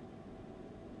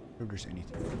 If there's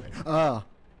anything. Ah!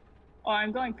 Oh,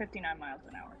 I'm going 59 miles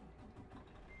an hour.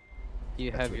 Do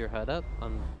you That's have what- your HUD up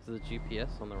on the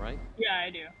GPS on the right? Yeah, I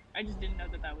do. I just didn't know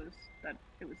that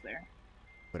it was there.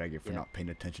 What I get for Yeah. not paying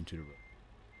attention to the road.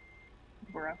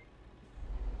 Bro.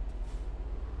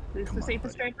 Is Come the on,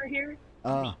 safest buddy. striker here?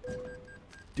 Ah!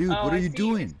 Dude, Oh, what I are you see.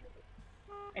 doing?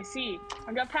 I see.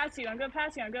 I'm gonna pass you. I'm gonna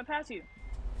pass you. I'm gonna pass you.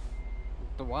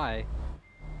 The why?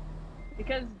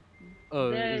 Because Oh,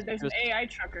 there's Chris... an AI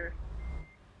trucker.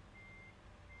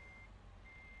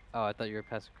 Oh, I thought you were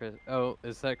passing Chris. Oh,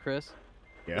 is that Chris?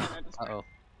 Yeah. that is Uh-oh.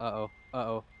 Uh-oh.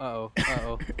 Uh-oh. Uh-oh.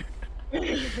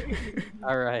 Uh-oh.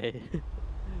 All right.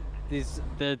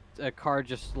 A car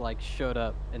just like showed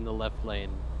up in the left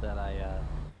lane that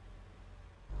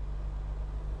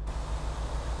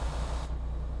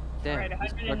Damn. Alright,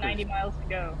 these 190 truckers- miles to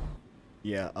go.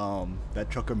 Yeah,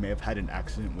 that trucker may have had an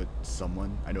accident with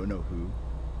someone. I don't know who.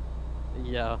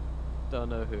 Yeah. Don't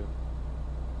know who.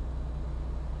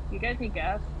 You guys need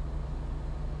gas?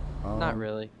 Not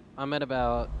really. I'm at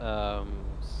about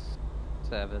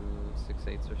 7,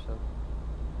 6/8 or so.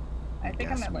 I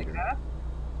think I'm gas at like meter. half.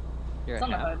 You're It's at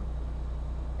on the half. hood.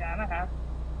 Yeah, I'm at half.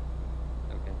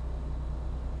 Okay.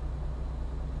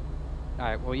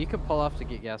 Alright, well you can pull off to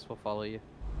get gas, we'll follow you.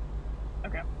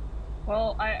 Okay.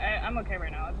 Well, I'm okay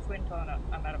right now. I'll just wait until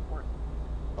I'm at a port.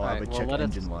 Oh, I have Alright, a well, check let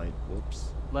us- engine light.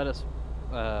 Whoops. Let us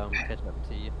catch up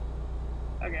to you.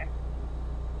 Okay.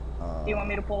 Do you want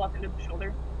me to pull off into the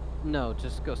shoulder? No,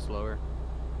 just go slower.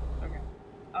 Okay.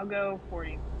 I'll go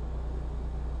 40.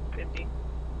 50.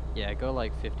 Yeah, go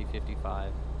like 50,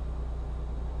 55.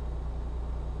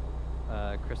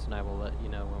 Chris and I will let you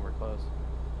know when we're close.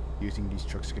 Do you think these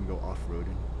trucks can go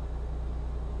off-roading?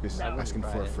 Just No. asking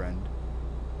Try for a it. friend.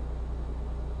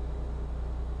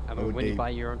 I Why mean, would when you they- buy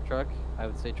your own truck, I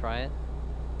would say try it.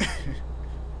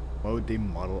 Why would they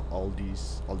model all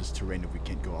this terrain if we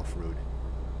can't go off-road?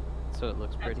 So it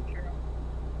looks That's pretty. true.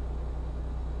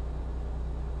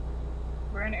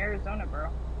 We're in Arizona, bro.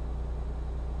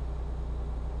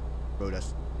 Bro,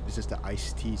 this is the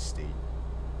iced tea state.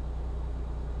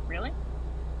 Really?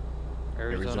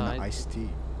 Arizona Ice. iced tea.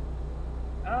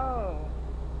 Oh.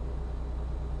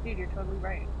 Dude, you're totally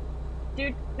right.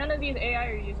 Dude, none of these AI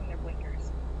are using their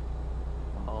blinkers.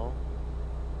 Oh.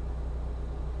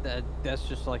 That's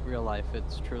just like real life.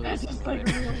 It's truly. That's just like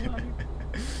right. real life.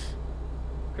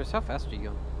 Chris, how fast are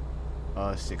you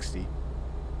going? 60.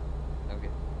 Okay.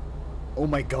 Oh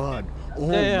my god.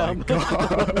 Oh Damn. my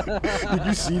god. Did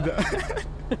you see that?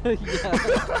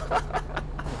 Yeah.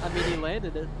 I mean, he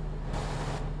landed it.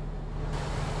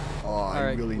 Oh, I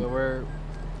Alright, really. well, we're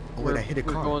Oh wait, I hit a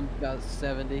we're car. going about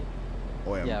 70.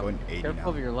 Oh yeah, I'm Yeah, going 80 careful now.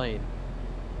 of your lane.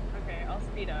 Okay, I'll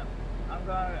speed up. I'm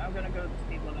gonna go the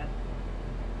speed limit.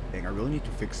 Dang, I really need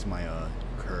to fix my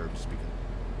curves because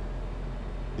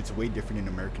it's way different in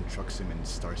American Truck Sim and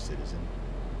Star Citizen.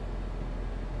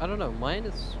 I don't know. Mine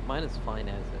is fine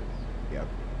as is. Yeah,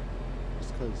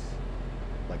 just cause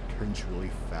like turns really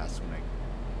fast when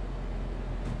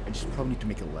I just probably need to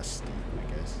make it less steep,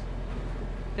 I guess.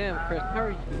 Damn, Chris, how are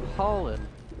you hauling?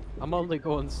 I'm only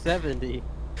going 70.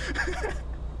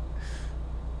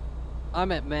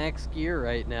 I'm at max gear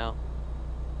right now.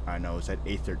 I know it's at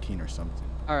A13 or something.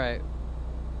 All right.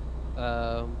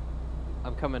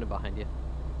 I'm coming in behind you.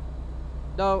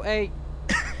 No, hey,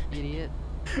 idiot!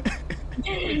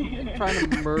 Trying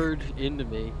to merge into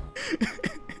me.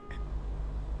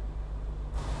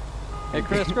 Hey,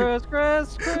 Chris!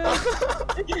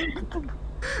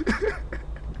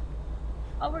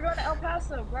 Oh, we're going to El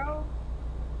Paso, bro.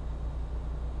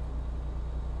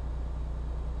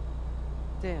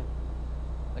 Damn.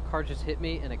 The car just hit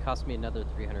me and it cost me another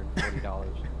 $340.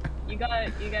 You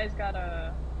guys got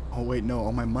a... Oh wait, no,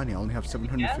 all my money. I only have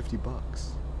 750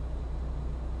 bucks.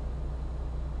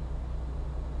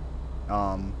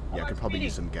 Yeah, I could probably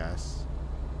use some gas.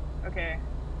 Okay.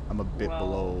 I'm a bit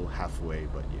below halfway,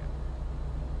 but yeah.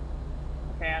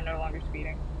 Okay, I'm no longer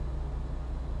speeding.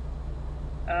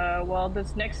 Well,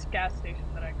 this next gas station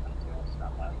that I come to, I'll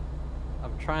stop at.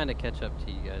 I'm trying to catch up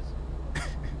to you guys.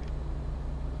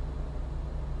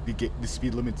 You get the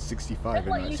speed limit's 65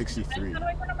 and not 63. How do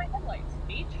I turn on my headlights?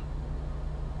 H?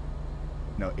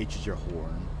 No, H is your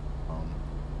horn.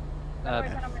 How do I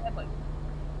turn on my headlights?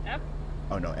 F?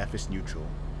 Oh no, F is neutral.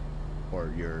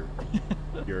 Or your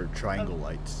triangle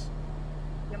lights.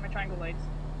 Yeah, my triangle lights.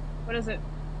 What is it?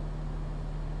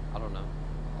 I don't know.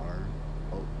 R.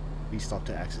 Oh, please stop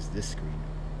to access this screen.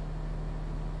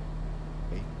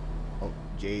 Okay. Oh,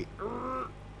 J.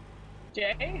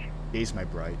 J? J's my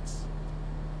brights.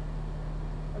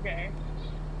 Okay.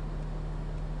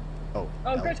 Oh.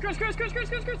 Oh, L. Chris!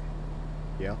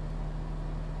 Yeah.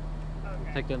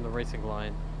 Okay. Take in the racing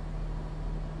line.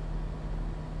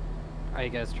 Are you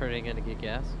guys turning in to get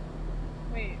gas?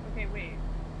 Wait.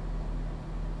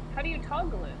 How do you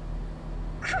toggle it?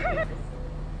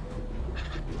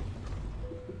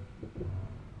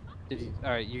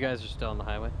 Alright, you guys are still on the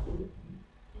highway?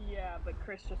 Yeah, but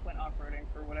Chris just went off-roading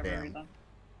for whatever Damn. reason.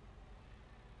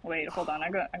 Wait, hold on.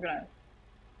 I'm gonna...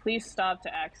 Please stop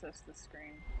to access the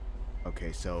screen.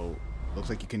 Okay, so looks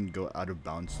like you can go out of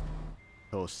bounds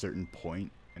to a certain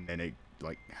point, and then it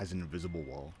like has an invisible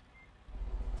wall.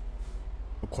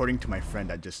 According to my friend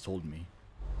that just told me.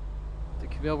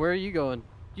 Camille, where are you going?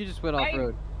 You just went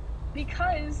off-road.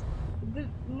 Because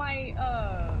my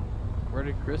Where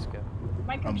did Chris go?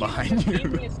 my I'm computer behind just you.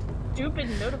 gave me a stupid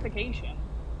notification.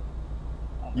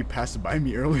 You passed by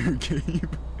me earlier,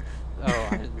 Gabe. Oh,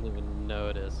 I didn't even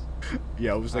notice.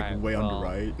 Yeah, it was like Alright, way on well. the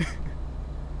right.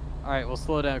 Alright, well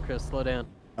slow down, Chris, slow down.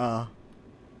 What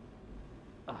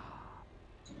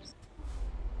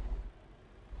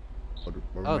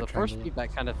The force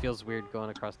feedback kind of feels weird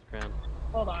going across the ground.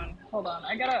 Hold on.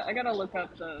 I gotta look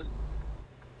up the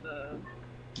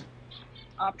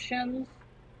options.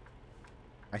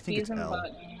 I think Keys it's and L.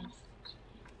 buttons.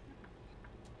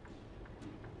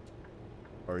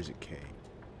 Or is it K?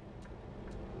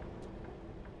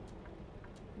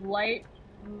 Light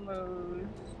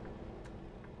modes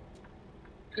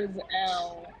is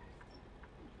L.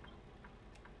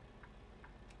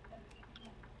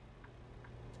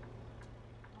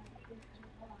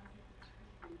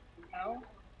 L?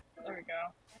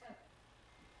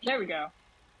 There we go.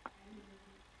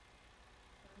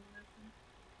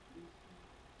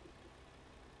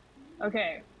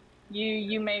 Okay.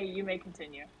 You may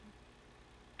continue.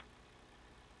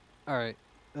 Alright.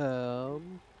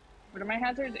 What are my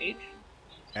hazards? H?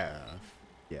 F.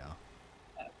 Yeah.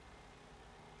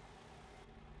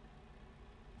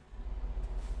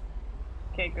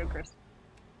 Okay, go, Chris.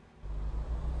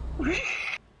 Why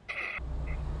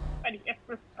do you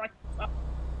ever fuck up?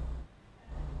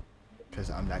 Because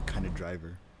I'm that kind of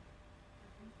driver.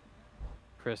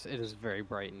 Chris, it is very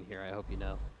bright in here, I hope you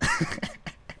know.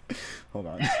 Hold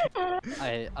on.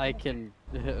 I can...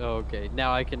 okay,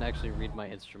 now I can actually read my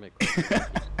instrument quickly.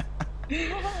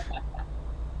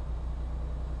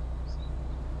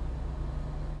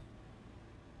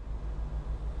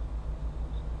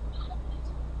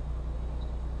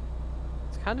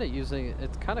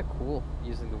 It's kind of cool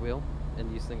using the wheel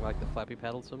and using like the flappy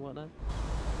paddles and whatnot.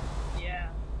 Yeah.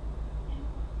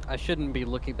 I shouldn't be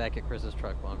looking back at Chris's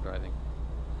truck while I'm driving.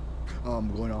 Oh,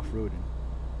 I'm going off-roading.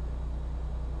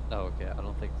 Oh, okay, I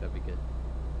don't think that'd be good.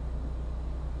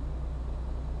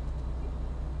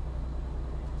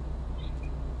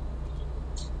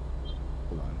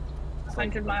 Hold on.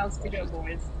 100 miles to go,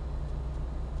 boys.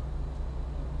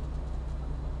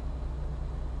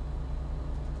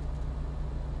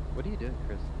 What are you doing,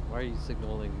 Chris? Why are you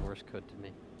signaling Morse code to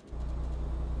me?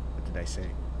 What did I say?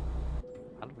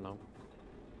 I don't know.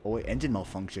 Oh wait, engine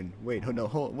malfunction. Wait, oh no,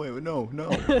 wait, no.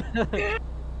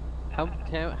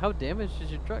 How damaged is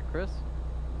your truck, Chris?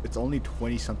 It's only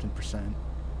 20-something%.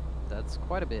 That's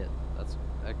quite a bit. That's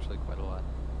actually quite a lot.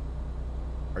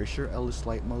 Are you sure L is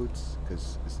light modes?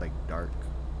 Because it's like dark,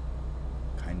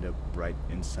 kind of bright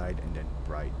inside, and then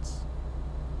brights.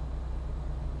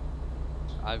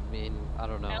 I mean, I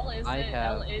don't know. L is light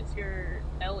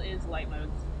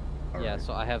modes. Yeah, Alright.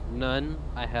 so I have none,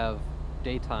 I have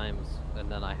daytimes,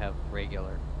 and then I have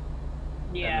regular.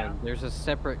 Yeah. And then there's a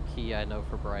separate key I know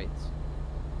for brights.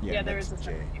 Yeah, there that's is a J.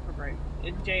 separate key for bright.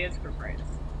 J is for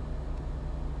brights.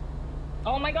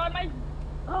 Oh my god, my...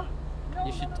 Oh, no,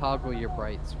 should toggle your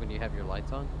brights when you have your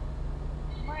lights on.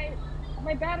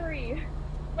 My battery.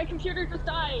 My computer just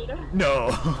died. No.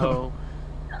 Oh.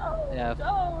 No. Yeah.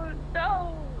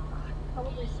 No.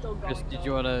 Probably still going. Chris, did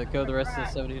you want to go the rest of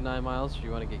the 79 miles, or do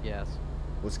you want to get gas?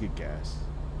 Let's get gas.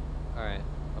 Alright,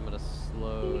 I'm gonna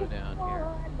slow down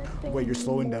here. Wait, you're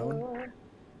slowing down?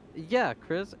 Yeah,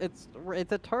 Chris, it's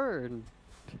a turn.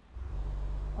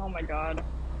 Oh my god.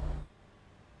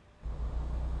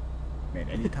 Man,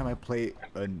 anytime I play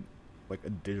a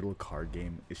digital card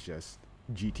game, it's just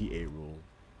GTA rule.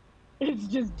 It's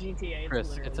just GTA.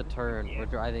 Chris, it's a turn. GTA. We're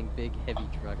driving big, heavy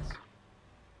trucks.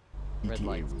 Red GTA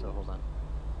lights, so rule. hold on.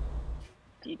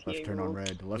 GTA Left turn on rules.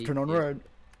 red. Left turn on Yeah. red.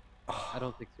 I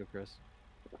don't think so, Chris.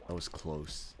 That was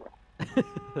close.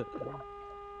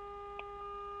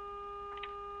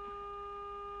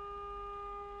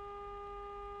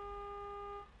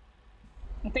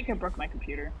 I think I broke my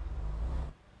computer.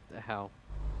 How?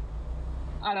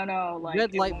 I don't know, like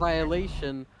Red it light won't-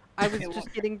 violation. I was It just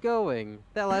won't- getting going.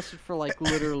 That lasted for like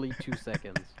literally 2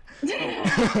 seconds.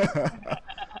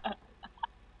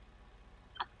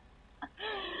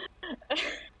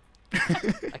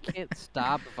 I can't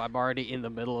stop if I'm already in the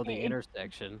middle of the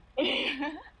intersection.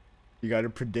 You gotta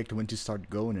predict when to start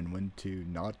going and when to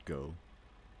not go.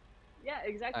 Yeah,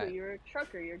 exactly. Alright. You're a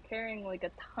trucker. You're carrying like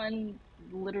a ton,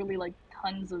 literally like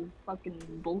tons of fucking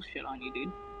bullshit on you,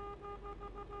 dude.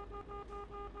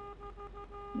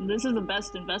 This is the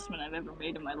best investment I've ever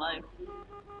made in my life.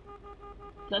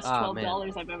 That's Ah, man.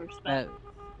 $12 I've ever spent. That,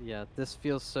 yeah, this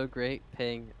feels so great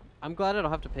paying. I'm glad I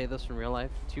don't have to pay this in real life.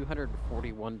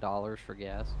 $241 for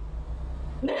gas.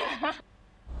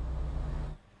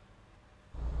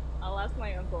 I'll ask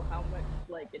my uncle how much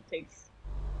like it takes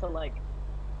to like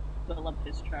fill up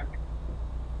his truck.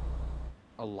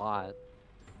 A lot.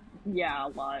 Yeah, a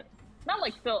lot. Not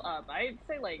like fill up. I'd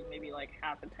say like maybe like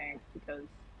half a tank because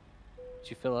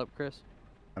Did you fill up, Chris?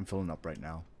 I'm filling up right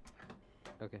now.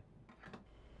 Okay.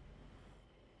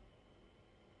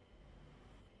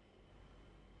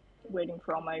 waiting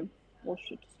for all my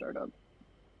bullshit to start up.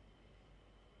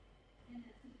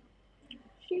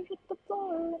 She hit the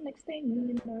floor, next thing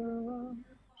you know.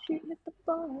 She hit the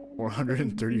floor.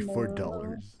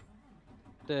 $434.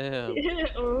 Damn. Oh, she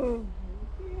hit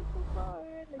the floor,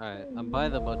 next Alright, thing I'm you by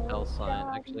the know. motel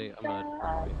sign. Actually, I'm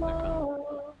gonna wait back on.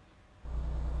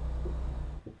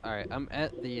 Alright, I'm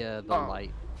at the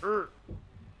light.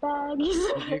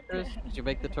 Baggies. Did you, Chris? Did you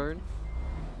make the turn?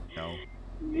 No.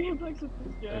 Me and Bugs with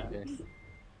his jabs. Okay.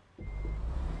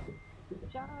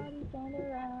 Johnny turned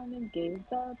around and gave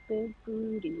that big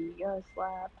booty a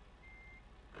slap.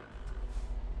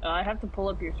 I have to pull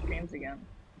up your streams again.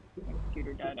 My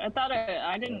computer died.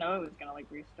 I didn't know it was gonna like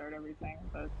restart everything,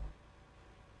 but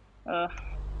I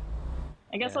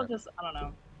guess Yeah. I'll just I don't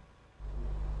know.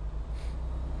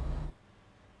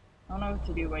 I don't know what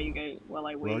to do while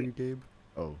I Where are wait. you, Gabe?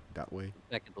 Oh, that way.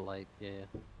 Back at the light, yeah.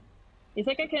 You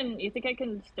think I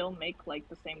can still make like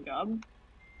the same job?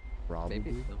 Probably.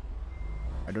 Maybe so.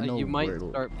 I don't know You might where it'll...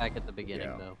 start back at the beginning,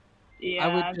 Yeah. though. Yeah, I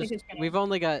I would think just. it's gonna. We've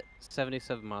only got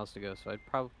 77 miles to go, so I'd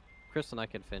probably. Chris and I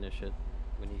can finish it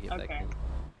when you get back Okay.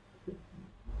 in.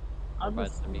 I'll Or by the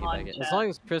just time you get mod back in. As chat. long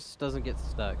as Chris doesn't get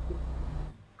stuck.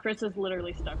 Chris is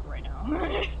literally stuck right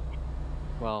now.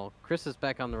 Well, Chris is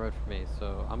back on the road for me,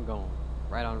 so I'm going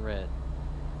right on red.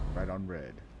 Right on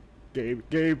red.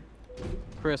 Gabe!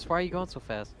 Chris, why are you going so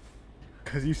fast?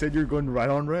 Because you said you're going right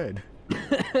on red.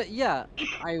 Yeah,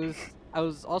 I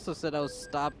was also said I was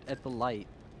stopped at the light.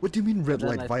 What do you mean red then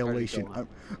light I started violation? going.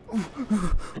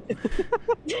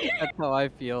 That's how I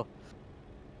feel.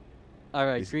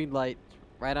 Alright, Is- green light,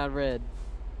 right on red.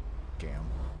 Damn.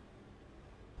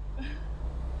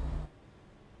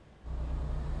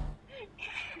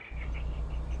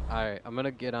 Alright, I'm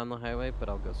gonna get on the highway, but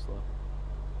I'll go slow.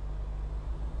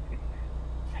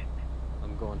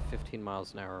 I'm going 15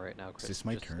 miles an hour right now, Chris. this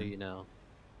my just turn? So you know.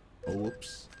 Oh,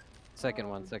 whoops. Second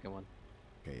one.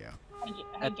 Okay, yeah.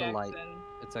 Hi, At the light. Jackson.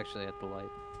 It's actually at the light.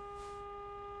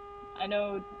 I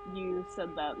know you said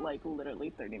that like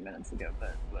literally 30 minutes ago,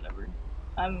 but whatever.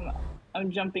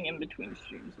 I'm jumping in between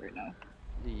streams right now.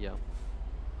 Yeah.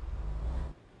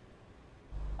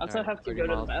 I also Alright, have to 30 go to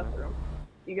the miles an hour. bathroom.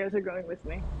 You guys are going with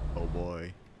me. Oh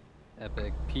boy.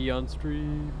 Epic. Pee on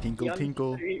stream. Tinkle Young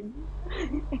tinkle. stream.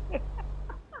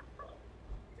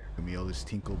 Camille is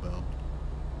Tinkle Bell.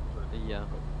 Yeah.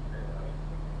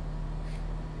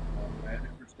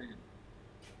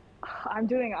 I'm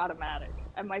doing automatic,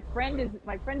 and my friend is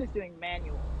doing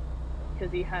manual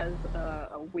because he has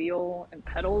a wheel and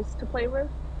pedals to play with.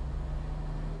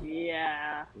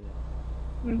 Yeah.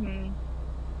 I'm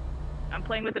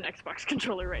playing with an Xbox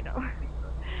controller right now.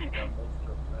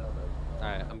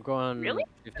 I'm going Really?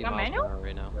 50 Like a miles manual? per hour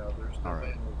right now. Yeah, there's no Alright.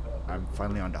 manual path. I'm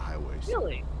finally on the highways.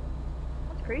 Really?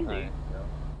 That's crazy. Alright. Yeah.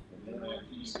 And then after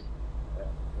you, yeah,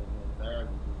 and then now you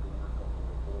need to work on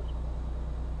the enforcement.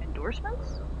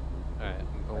 Endorsements? Alright,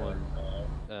 I'm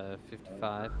going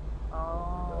 55.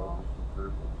 Oh.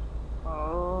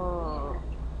 Oh.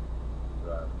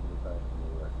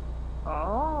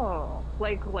 Oh.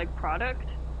 Like product,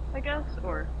 I guess,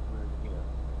 or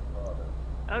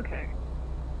okay.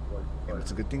 And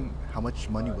it's a good thing. How much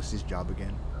money was this job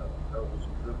again?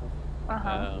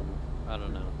 Uh-huh. I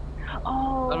don't know.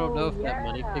 Oh. I don't know if that yeah.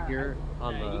 money figure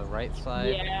on the right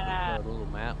side, Yeah. the little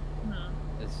map,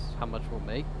 Mhm. is how much we'll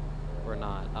make or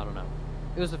not. I don't know.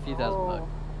 It was a few thousand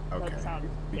bucks. Okay. That sounds,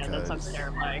 yeah, that sounds Because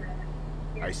terrifying.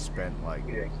 I spent like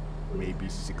maybe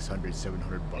 600,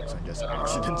 700 bucks on just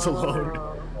accidents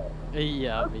alone.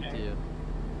 Yeah, me Okay. too.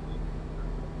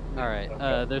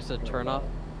 Alright, there's a turnoff.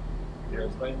 Yes,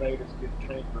 they made us get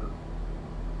tanker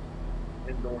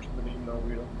endorsement even though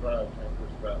we don't drive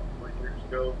tankers about 3 years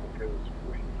ago because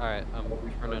we Alright, I'm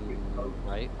turning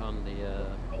right on the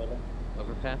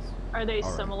overpass. Are they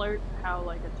Alright. similar to how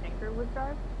like a tanker would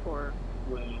drive, or?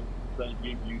 when they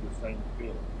give you the same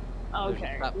feeling. There's a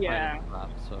Okay. stop sign Yeah. at the top,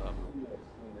 so Yes,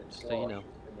 and it Just so you know. sloshes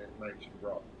and it makes you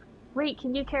rock. Wait,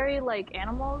 can you carry like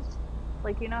animals?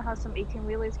 Like you know how some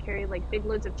 18-wheelers carry like big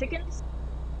loads of chickens?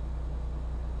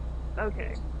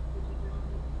 Okay.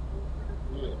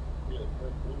 Yes, yes,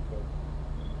 that's okay.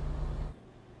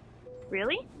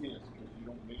 Really? Yes, because you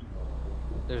don't need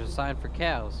one. there's a sign for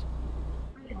cows.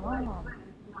 Oh.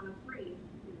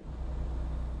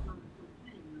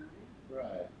 Right,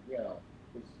 yeah.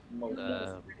 It's most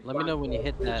Let me know when you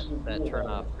hit that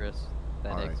turnoff, Chris.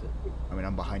 That Alright. exit. I mean,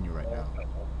 I'm behind you right now.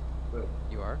 But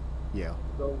You are? Yeah.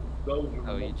 those are Oh,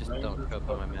 the you most just don't dangerous show up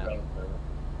on my fuckers map. out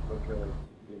there, because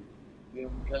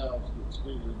them cows get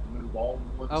scared and move all to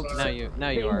one Oh, side. now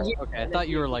you are. Okay, I thought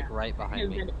you were like right behind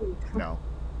me. No.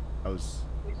 I was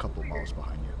a couple miles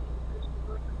behind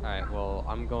you. Alright, well,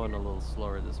 I'm going a little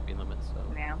slower the speed limit, so.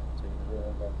 Yeah. so you know.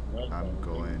 Well, that's another I'm thing.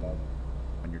 going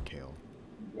on your tail.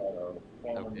 You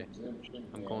got a farm Okay. exemption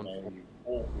I'm and going a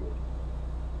oil field.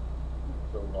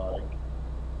 So like,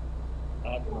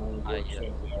 I can only work yeah.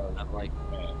 70 hours I a like week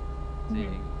now. Seeing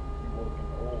You work in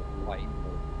the oil field, white. you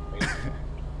work 80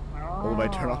 Well, if I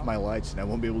turn off my lights, then I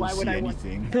won't be able Why to would see I want-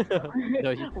 anything. No,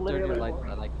 you turn your Literally lights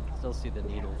won't. on. I can still see the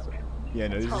needles. Yeah,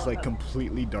 no, this is like Oh.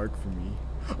 completely dark for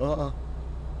me.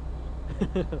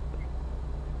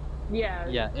 Yeah.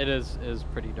 Yeah, it is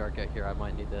pretty dark out here. I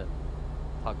might need to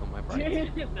toggle my brightness.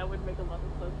 That would make a lot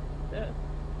of sense. Yeah.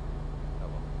 Oh,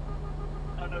 well.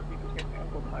 I don't know if you can hear my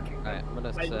uncle talking. but Alright, I'm gonna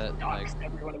I set just like. doxed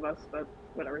every one of us, but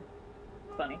whatever.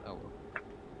 It's funny. Oh well.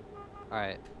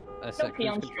 Alright, I set pee cruise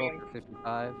on control stream. for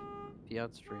 55. Pee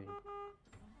on stream.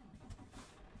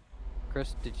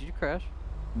 Chris, did you crash?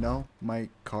 No, my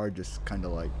car just kind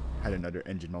of like had another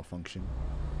engine malfunction.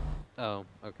 Oh,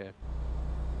 okay.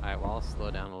 Alright, well I'll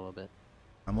slow down a little bit.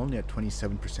 I'm only at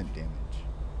 27% damage.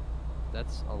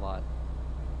 That's a lot.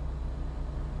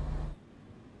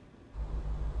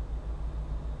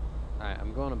 Alright,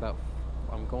 I'm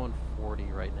going 40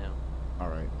 right now.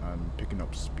 Alright, I'm picking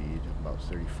up speed, about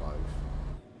 35.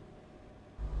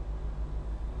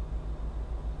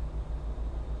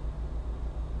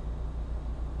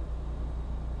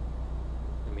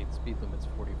 I mean, speed limit's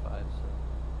 45,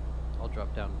 so I'll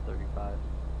drop down to 35.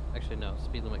 Actually, no,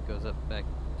 speed limit goes up back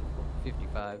to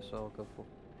 55, so I'll go for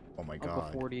Oh my I'll go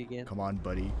god. 40 again. Come on,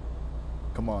 buddy.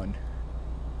 Come on.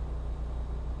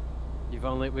 We've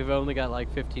only got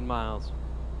like 15 miles.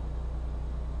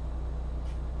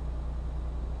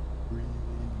 Breathe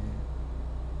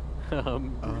I'm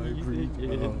in. I breathe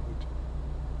breathing in, out.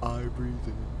 I breathe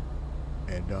in.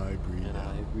 And I breathe and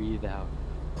I breathe out.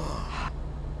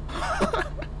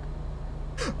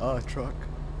 out. Truck.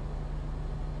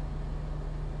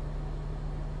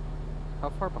 How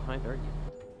far behind are you?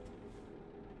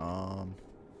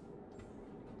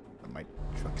 My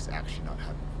truck's actually not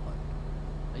having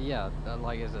fun. Yeah,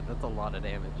 like I said, that's a lot of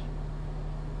damage.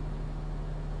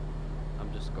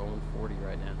 I'm just going 40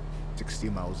 right now. 60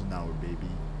 miles an hour, baby.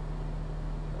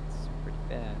 That's pretty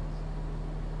fast.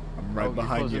 I'm right Oh,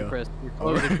 behind you're you. closing, Chris. You're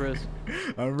closing, Chris.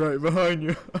 I'm right behind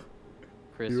you.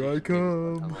 Chris, Here you I should maybe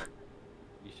slow come. down.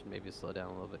 You should maybe slow down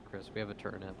a little bit, Chris. We have a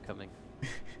turn upcoming.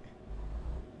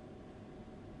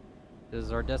 This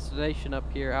is our destination up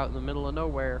here, out in the middle of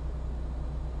nowhere.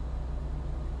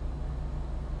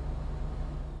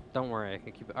 Don't worry, I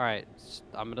can keep it. All right,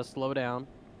 I'm gonna slow down.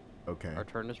 Okay. Our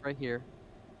turn is right here.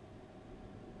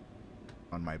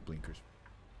 On my blinkers.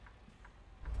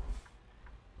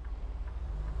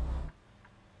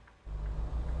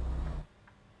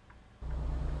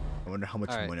 wonder how much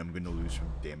Alright. money I'm gonna lose from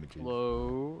damages.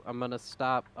 Low. I'm gonna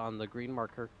stop on the green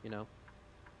marker, you know.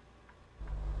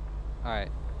 Alright.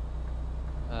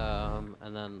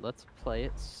 And then let's play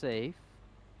it safe.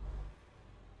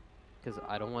 Because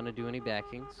I don't want to do any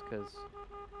backings, because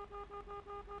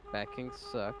backings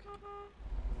suck.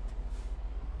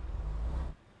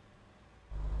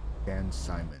 Dan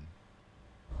Simon.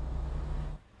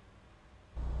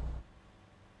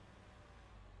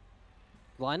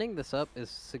 Lining this up is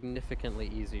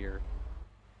significantly easier.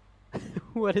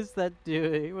 What is that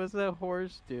doing? What's that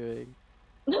horse doing?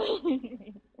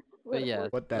 But yeah,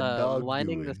 What that dog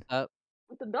lining doing? this up.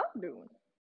 What the dog doing?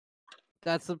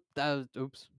 That was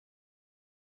oops.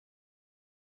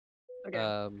 Okay,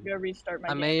 I'm gonna restart my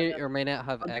I game. may and then or may not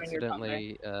have I'll join your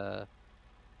accidentally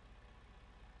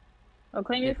I'll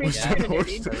claim you for What's that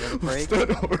horse? stupidity. What's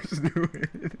that horse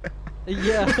doing?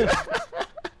 Yeah.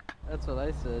 That's what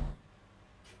I said.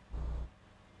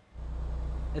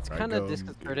 It's Right kind of on,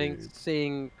 disconcerting Gabe.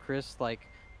 seeing Chris like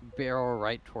barrel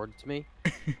right towards me.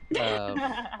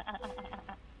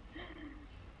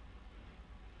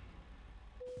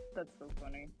 That's so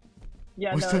funny.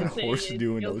 Yeah, What's no, that horse it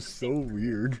doing? That feels- was so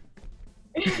weird.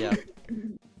 Yeah.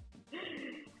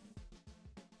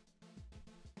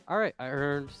 All right, I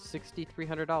earned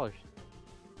 $6,300.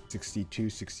 62,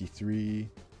 63,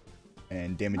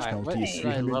 and damage Alright, penalty what is should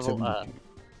I level up? 372.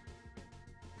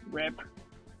 Rip.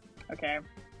 Okay,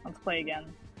 let's play again.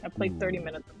 I played 30 Ooh.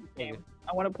 minutes of this game.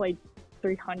 I want to play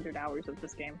 300 hours of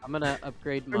this game. I'm gonna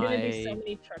upgrade We're gonna do so my.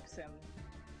 many truck sims.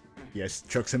 Yes,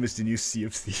 Truck Sim is the new Sea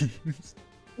of Thieves.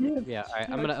 Yeah, all right.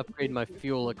 I'm gonna upgrade my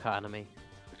fuel economy.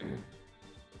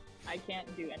 I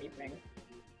can't do anything.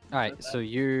 All right, so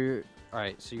you're. All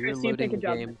right, so you're Chris, you pick loading a the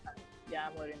job game. this time. Yeah,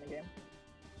 I'm loading the game.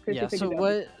 Chris, you Yeah. pick a So job what?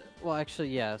 this time. Well, actually,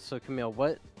 yeah. So Camille,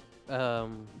 what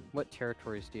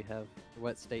territories do you have?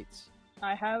 What states?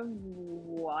 I have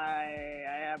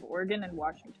Oregon and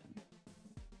Washington.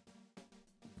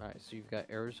 All right, so you've got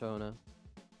Arizona.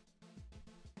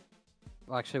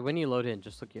 Well, actually, when you load in,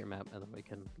 just look at your map, and then we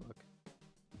can look.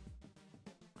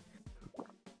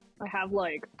 I have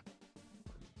like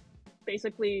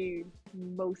basically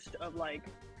most of like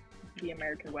the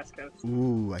American West Coast.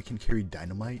 Ooh, I can carry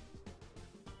dynamite.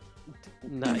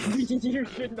 Nice. You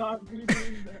should not be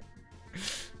doing that.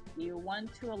 Do you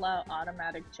want to allow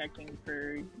automatic checking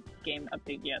for game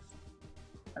update? Yes.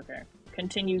 Okay.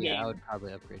 Continue Yeah, game. I would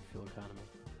probably upgrade fuel economy.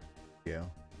 Yeah.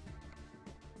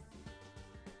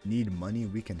 Need money?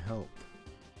 We can help.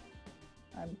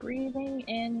 I'm breathing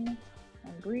in.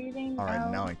 I'm breathing All right,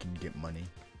 out. now I can get money.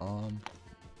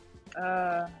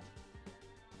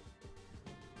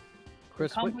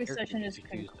 Chris, what Conflict character session did is you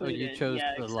choose? concluded. Oh, you chose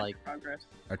yeah, the accept like. progress.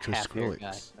 I chose Half-hair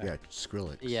Skrillex. guy. Yeah,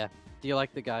 Skrillex. Yeah. Do you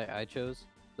like the guy I chose?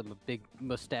 The big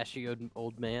mustachioed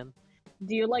old man.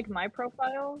 Do you like my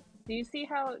profile? Do you see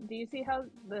how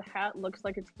the hat looks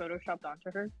like it's photoshopped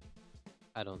onto her?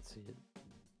 I don't see it.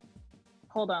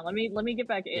 Hold on, let me get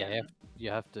back in. Yeah, you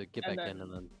have to get And back then- in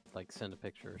and then like send a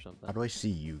picture or something. How do I see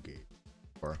you, Gabe?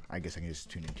 Or I guess I can just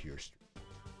tune into your stream.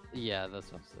 Yeah,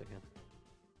 that's what I was thinking.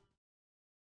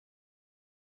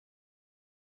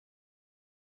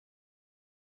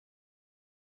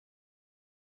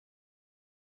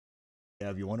 Yeah,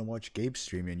 if you want to watch Gabe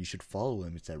streaming, you should follow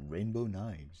him. It's at Rainbow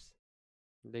Knives.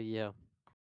 Yeah.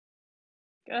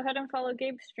 Go ahead and follow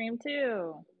Gabe's stream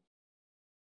too.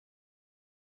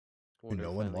 Wonder no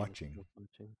if one Eileen watching. was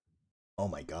watching. Oh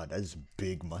my god, that is a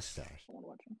big mustache. Someone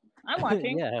watching. I'm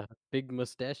watching. Yeah, big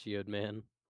mustachioed man.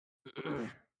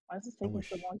 Why is this taking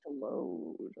so wish. long to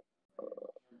load?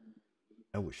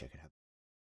 I wish I could have.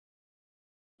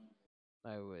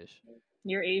 I wish.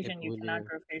 You're Asian. You we cannot knew.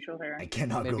 grow facial hair. I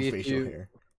cannot Maybe grow if facial you- hair.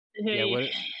 Yeah, Hey, what?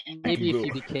 Maybe if grow-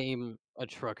 you became a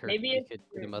trucker, maybe you if could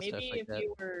get a mustache maybe like if that.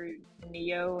 you were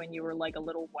Neo and you were like a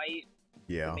little white,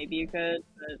 Yeah. maybe you could.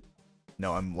 But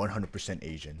No, I'm 100%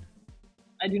 Asian.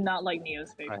 I do not like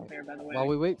Neo's facial Alright. hair, by the way. While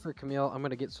we wait for Camille, I'm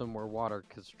gonna get some more water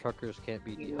because truckers can't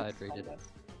be He looks dehydrated. homeless.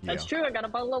 Yeah. That's true. I got a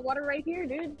bottle of water right here,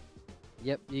 dude.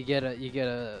 Yep, you get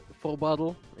a full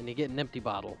bottle and you get an empty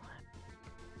bottle.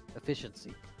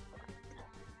 Efficiency.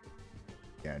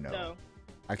 Yeah, no. So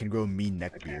I can grow mean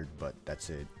neckbeard, but that's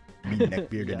it. Mean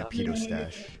neckbeard and a Yeah. pedo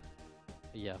stash.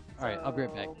 Yeah. All right, I'll be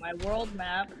right back. so my world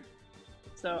map.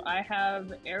 So I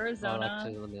have Oh, Arizona,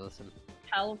 actually, let me listen.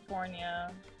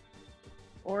 California,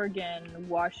 Oregon,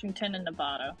 Washington, and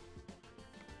Nevada.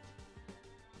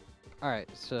 All right,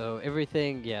 so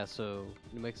everything, yeah. So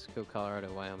New Mexico,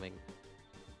 Colorado, Wyoming,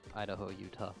 Idaho,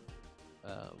 Utah.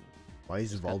 Why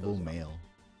is Just got Volvo those off. male?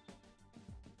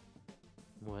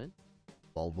 What?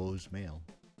 Volvo's male.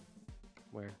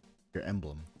 Where? Your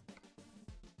emblem.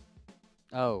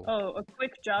 Oh. Oh, a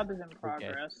quick job is in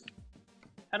progress.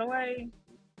 How do I...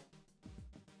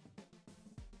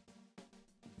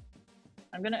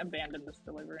 I'm gonna abandon this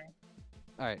delivery.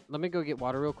 Alright, let me go get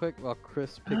water real quick while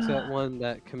Chris picks out one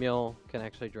that Camille can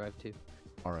actually drive to.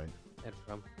 Alright. And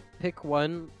from. Pick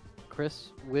one, Chris,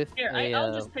 with Here, a...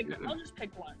 I'll just pick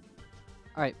one.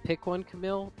 Alright, pick one,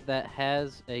 Camille, that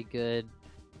has a good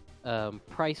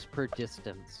price per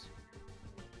distance.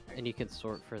 And you can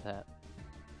sort for that.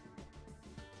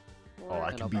 Oh,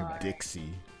 I can be Buy. Dixie.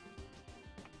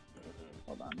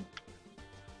 Hold on.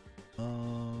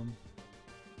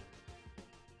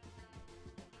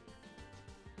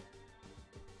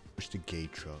 Where's the gay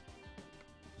truck?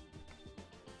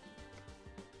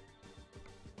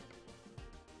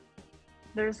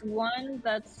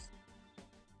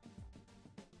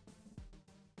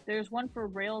 There's one for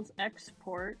Rails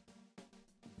export.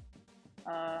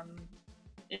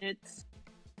 It's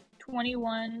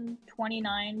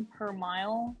 $21.29 per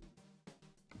mile.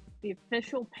 The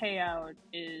official payout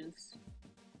is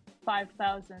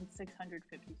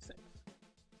 $5,656.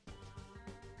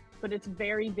 But it's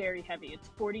very, very heavy. It's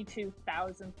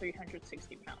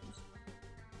 42,360 pounds.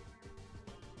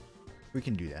 We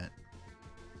can do that.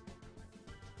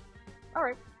 All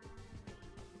right.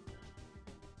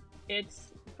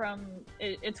 It's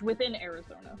within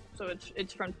Arizona, so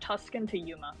it's from Tucson to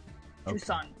Yuma, Okay.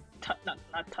 Tucson. Not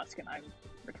Tucson. I'm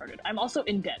retarded. I'm also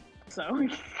in debt, so.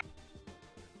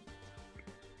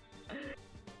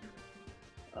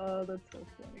 Oh, that's so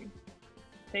funny.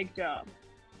 Take job.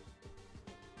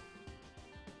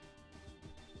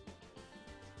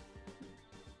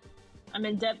 I'm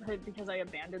in debt because I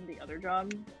abandoned the other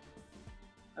job.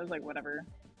 I was like, whatever.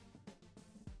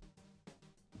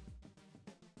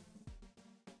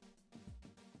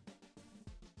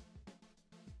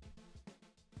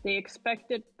 They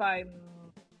expect it by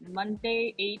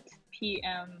Monday 8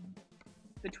 p.m.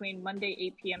 between Monday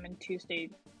 8 p.m. and Tuesday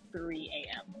 3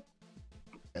 a.m.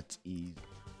 That's easy.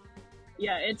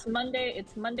 Yeah, it's Monday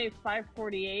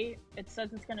 5:48. It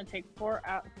says it's gonna take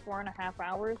 4.5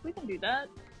 hours. We can do that.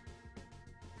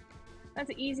 That's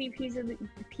an easy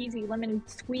peasy lemon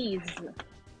squeeze.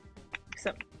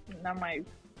 Except now my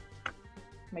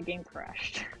game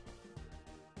crashed.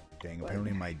 Dang,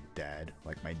 apparently my dad,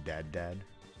 like my dad,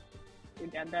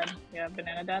 Your dad? Yeah,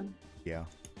 banana dad? yeah,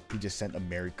 he just sent a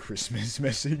Merry Christmas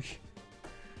message.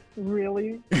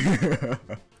 Really?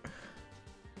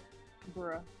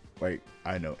 Bruh. Like,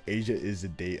 I know, Asia is a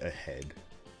day ahead.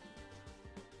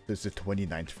 It's the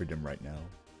 29th for them right now.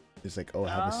 It's like, oh, I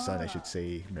have a son, I should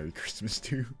say Merry Christmas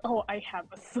to. Oh, I have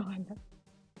a son.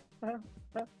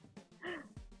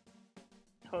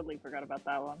 Totally forgot about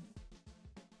that one.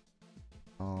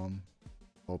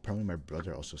 Well, apparently my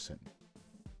brother also sent.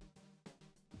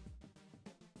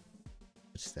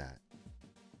 What's that?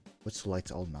 What's lights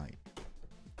all night?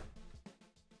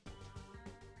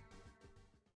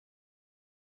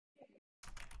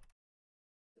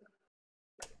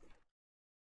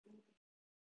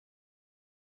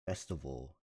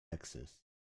 Festival, Texas.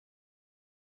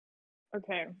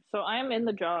 Okay, so I am in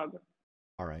the job.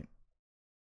 Alright.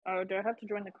 Oh, do I have to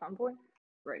join the convoy?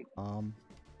 Right.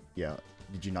 Yeah.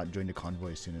 Did you not join the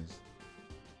convoy as soon as?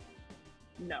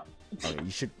 No. Okay,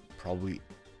 you should probably.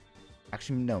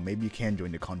 Actually, no. Maybe you can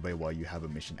join the convoy while you have a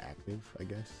mission active, I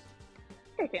guess.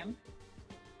 I can.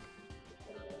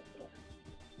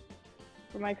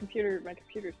 But my computer's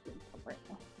doing stuff right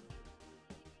now.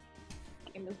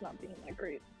 Game is not being that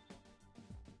great.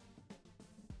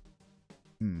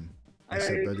 My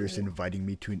stepbrother's inviting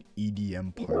me to an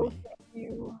EDM No, party. thank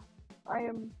you. I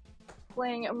am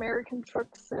playing American Truck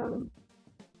Sim.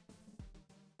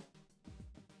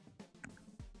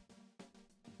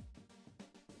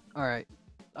 Alright,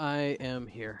 I am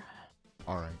here.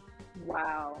 Alright.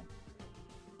 Wow.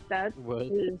 That What?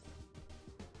 is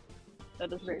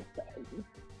very sad.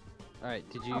 Alright,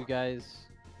 did you guys...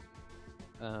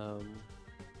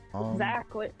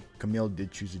 Exactly. Camille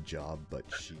did choose a job, but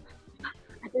she.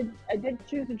 I did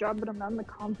choose a job, but I'm not in the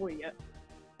convoy yet.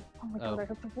 Oh my god, Oh. I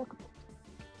have to work.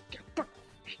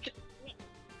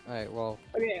 Alright, well,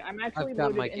 Okay, I'm actually I've got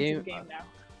loaded my into the game- game now.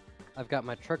 I've got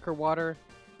my trucker water,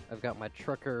 I've got my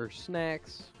trucker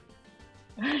snacks.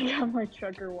 I got my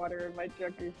trucker water and my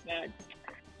trucker snacks.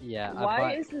 Yeah,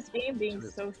 Why is this game being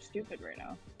so stupid right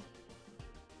now?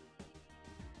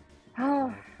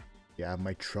 Yeah, I have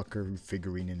my trucker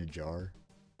figurine in a jar.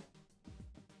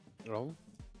 Oh,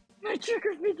 My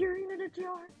trucker figurine in a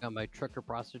jar. got my trucker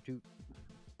prostitute.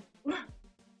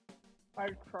 My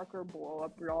trucker blow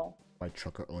up, y'all. My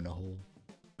trucker own a hole.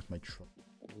 With my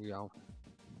Yeah.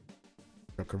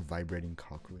 trucker vibrating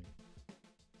cock ring.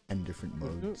 10 different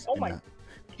modes. Oh and my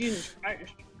Jesus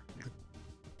Christ.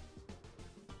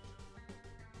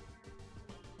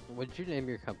 What'd you name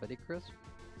your company, Chris?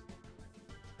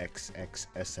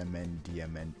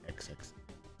 XXSMNDMNXX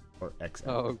or XM.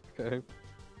 Oh, okay.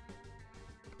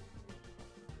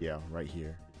 Yeah, right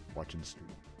here. Watching the stream.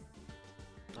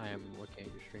 I am looking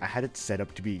at your stream. I had it set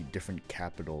up to be different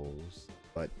capitals,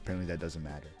 but apparently that doesn't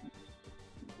matter.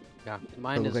 Yeah,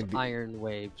 mine is like the... Iron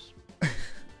Waves.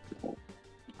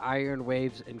 Iron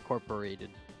Waves Incorporated.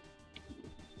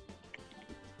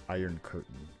 Iron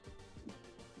Curtain.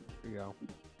 There you go.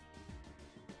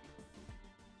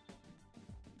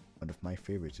 One of my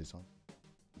favorites is on.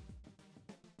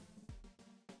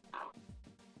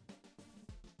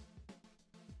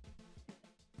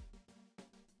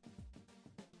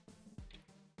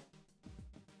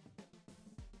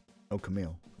 Oh,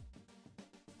 Camille.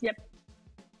 Yep.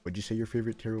 What'd you say your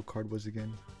favorite tarot card was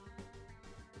again?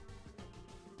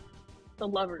 The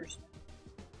Lovers.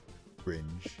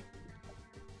 Cringe.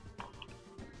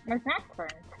 It's not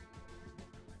cringe.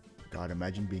 God,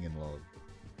 imagine being in love.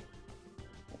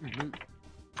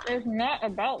 It's not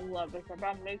about love, it's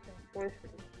about making choices.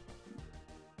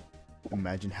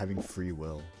 Imagine having free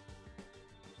will.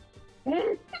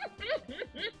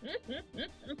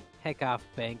 Heck off,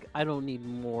 bank. I don't need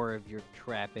more of your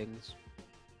trappings.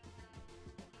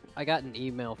 I got an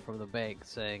email from the bank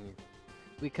saying,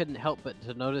 we couldn't help but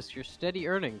to notice your steady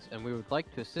earnings, and we would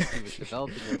like to assist you with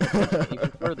developing your business even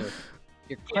further.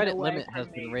 Your credit limit has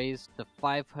been raised to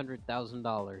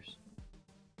 $500,000.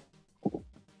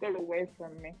 Get away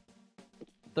from me.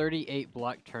 38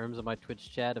 blocked terms in my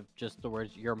Twitch chat of just the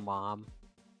words, your mom.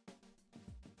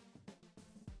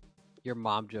 Your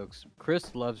mom jokes.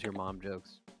 Chris loves your mom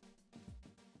jokes.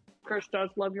 Chris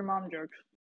does love your mom jokes.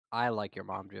 I like your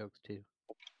mom jokes too.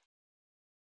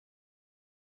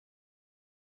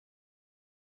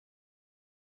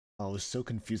 I was so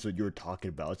confused what you were talking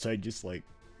about, so I just like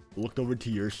looked over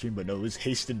to your stream, but no, it was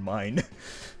Haste in mine.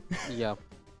 Yeah.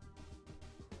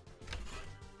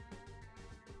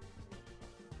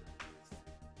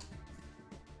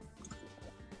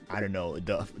 I don't know,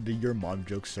 the your mom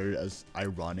joke started as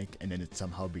ironic and then it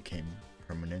somehow became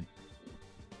permanent.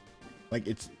 Like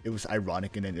it was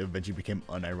ironic and then it eventually became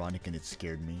unironic and it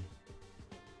scared me.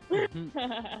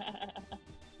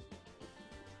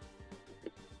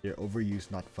 They're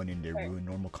overused, not funny, and they ruin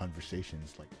normal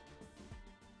conversations.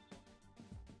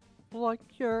 Like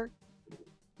your...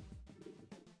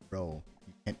 Bro,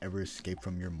 you can't ever escape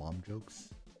from your mom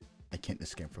jokes? I can't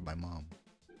escape from my mom.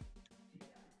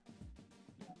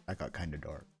 That got kinda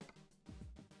dark.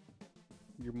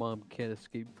 Your mom can't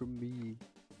escape from me.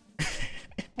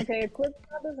 Okay, a quick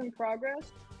job is in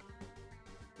progress.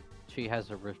 She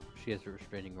has a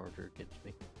restraining order against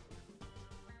me.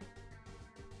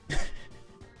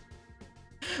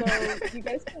 So you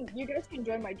guys can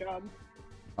join my job.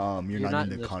 You're not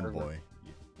in the convoy.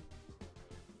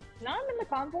 Now I'm in the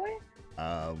convoy?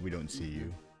 We don't see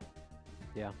you.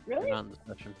 Yeah. Really? You're not in the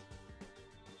session.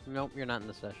 Nope, you're not in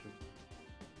the session.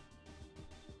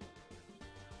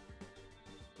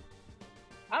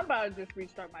 I'm about to just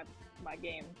restart my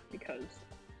game because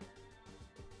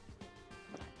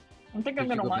I think I'm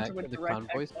gonna launch it with the direct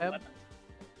convoy tab?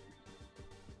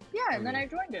 Yeah, and then I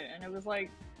joined it and it was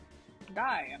like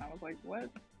die and I was like, what?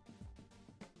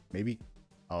 Maybe.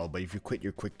 Oh, but if you quit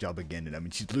your quick job again, then I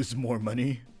mean she'd lose more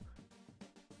money.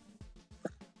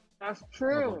 That's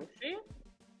true. See?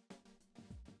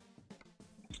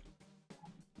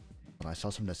 Well, I saw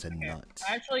something that said nuts.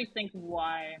 I actually think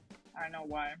why. I know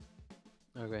why.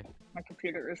 Okay. My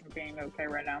computer isn't being okay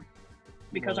right now.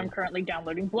 Because I'm currently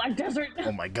downloading Black Desert.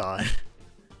 Oh my god.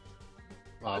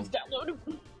 Oh, it's downloaded.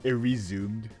 It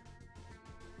resumed.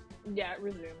 Yeah, it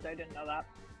resumed. I didn't know that.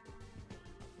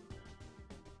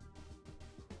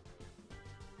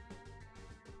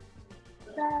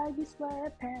 Baggy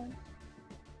sweatpants.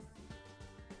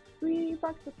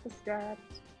 Reeboks with the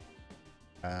straps.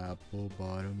 Apple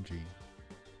bottom jean.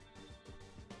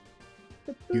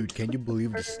 Dude, can you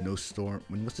believe the snowstorm?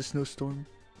 When was the snowstorm?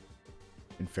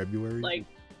 In February? Like,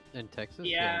 in Texas?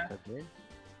 Yeah. In February?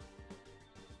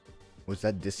 Was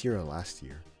that this year or last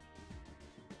year?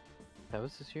 That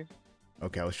was this year?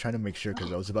 Okay, I was trying to make sure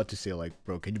because I was about to say like,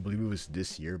 bro, can you believe it was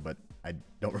this year? But I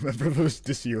don't remember if it was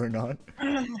this year or not.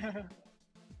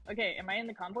 Okay, am I in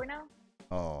the convoy now?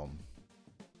 Oh,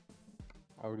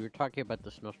 we were talking about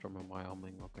the snowstorm in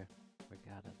Wyoming. Okay, we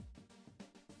got it.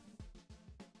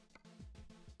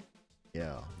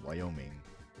 Yeah, Wyoming.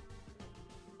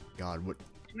 God, what?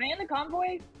 Am I in the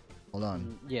convoy? Hold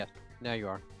on. Yeah, now you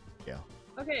are. Yeah.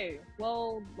 Okay,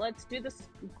 well, let's do this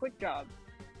quick job.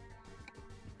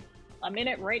 I'm in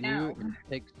it right now. You and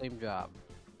take same job.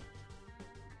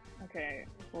 Okay.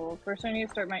 Well, first I need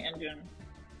to start my engine.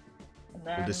 And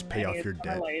then Will this pay I off need to your start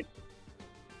my debt? lights.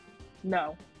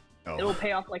 No. Oh. It'll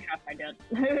pay off like half my debt.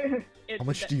 How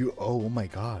much do you owe? Oh my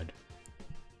god.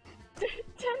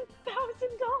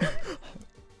 $10,000.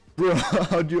 Bro,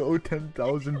 how do you owe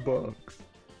 10,000 bucks?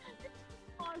 It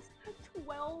cost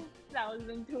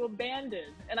 $12,000 to abandon,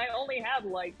 and I only have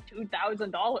like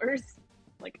 $2,000.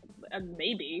 Like,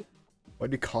 maybe. Why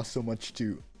did it cost so much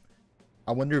to?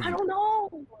 I wonder if. I don't know.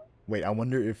 Wait, I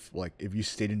wonder if if you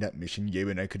stayed in that mission, Gabe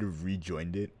and I could have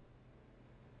rejoined it.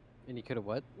 And you could have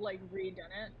what? Like redone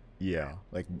it. Yeah,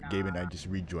 like Gabe and I Nah. just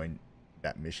rejoined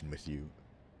that mission with you.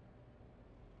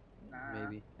 Nah,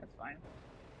 Maybe. that's fine.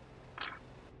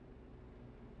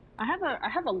 I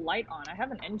have a light on. I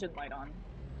have an engine light on.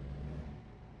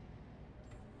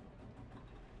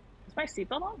 Is my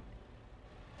seatbelt on?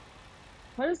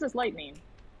 What does this light mean?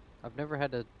 I've never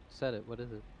had to set it. What is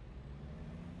it?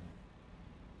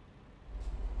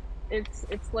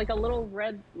 It's like a little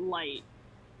red light.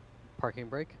 Parking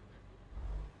brake?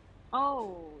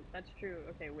 Oh, that's true.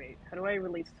 Okay, wait. How do I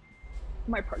release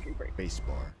my parking brake?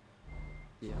 Spacebar.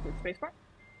 Yeah. With spacebar?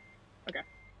 Okay.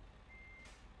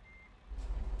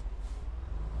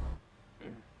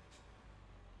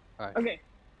 Alright. Okay.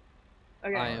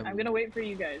 Okay, I am- I'm gonna wait for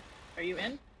you guys. Are you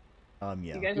in? Yeah.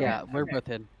 You guys are Yeah, in? we're Okay. both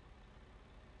in.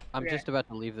 I'm Okay. just about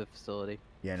to leave the facility.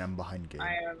 Yeah, and I'm behind Gabe.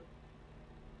 I am.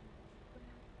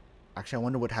 Actually, I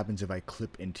wonder what happens if I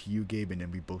clip into you, Gabe, and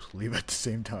then we both leave at the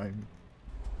same time.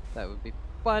 That would be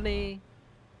funny.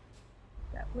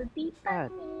 That would be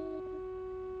God. funny.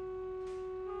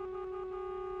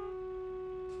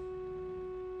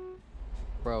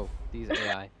 Bro, these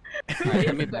AI. Alright,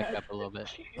 let me back up a little bit.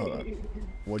 Hold up.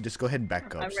 Well, just go ahead and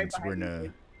back up I'm right since we're in behind a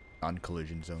you.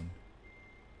 non-collision zone.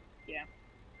 Yeah.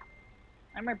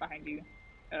 I'm right behind you.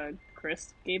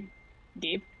 Chris? Gabe?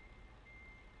 Gabe?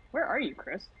 Where are you,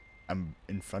 Chris? I'm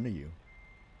in front of you.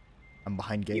 I'm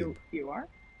behind Gabe. You are?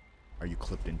 Are you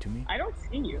clipped into me? I don't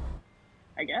see you.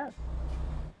 I guess.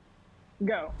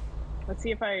 Go. Let's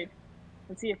see if I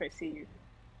see you.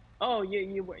 Oh,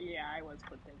 you were. Yeah, I was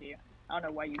clipped into you. I don't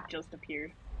know why you just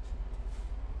appeared.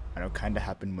 I know, kind of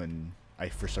happened when I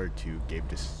first started to. Gabe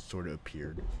just sort of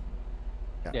appeared.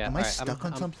 Yeah, Am I alright, stuck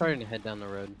on I'm something? starting to head down the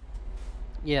road.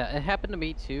 Yeah, it happened to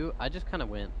me too. I just kind of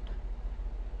went.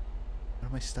 What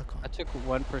am I stuck I on? took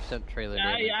 1% trailer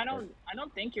Yeah, damage. I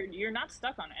don't think you're not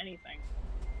stuck on anything.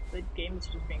 The game is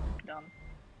just being dumb.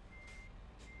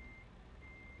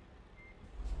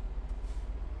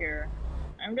 Here,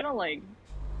 I'm gonna like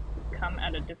come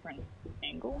at a different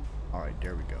angle. Alright,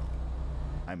 there we go.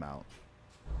 I'm out.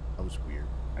 That was weird.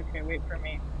 Okay, wait for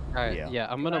me. Alright, Yeah. yeah,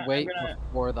 I'm gonna I'm wait gonna-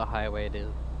 before the highway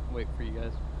to wait for you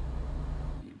guys.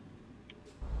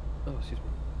 Oh, excuse me.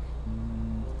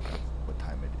 What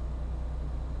time it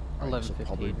is? Alright, this will 11:15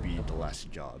 probably or be the something.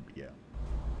 last job, yeah.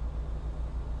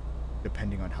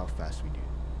 Depending on how fast we do.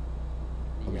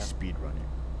 How we Yeah. speed run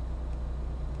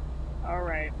it.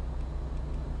 Alright.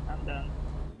 I'm done.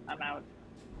 I'm out.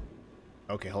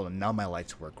 Okay, hold on. Now my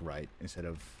lights work right instead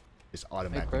of just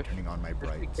automatically Crouch. turning on my Just be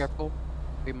brights. careful.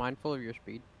 Be mindful of your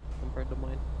speed compared to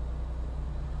mine.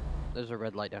 There's a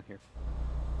red light down here.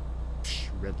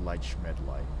 Red light, shred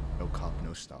light. No cop,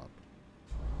 no stop.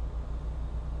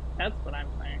 That's what I'm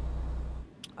saying.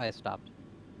 I stopped.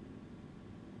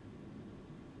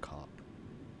 Cop.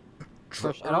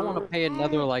 First, I don't want to pay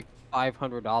another like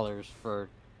 $500 for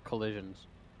collisions.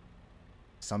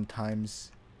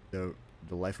 Sometimes the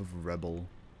life of a rebel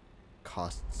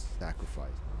costs sacrifice.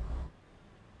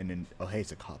 And then, oh hey,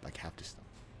 it's a cop. I have to stop.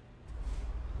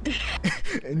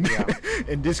 in, Yeah.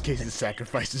 in this case, it's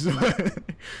sacrifices.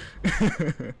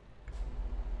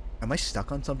 Am I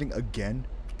stuck on something again?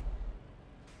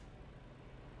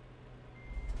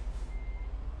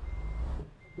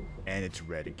 And it's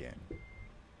red again.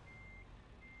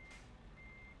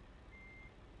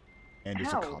 And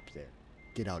there's Ow. a cop there.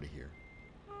 Get out of here.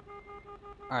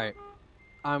 Alright.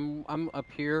 I'm up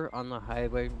here on the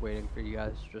highway waiting for you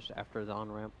guys just after the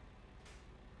on-ramp.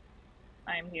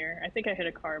 I'm here. I think I hit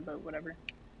a car, but whatever.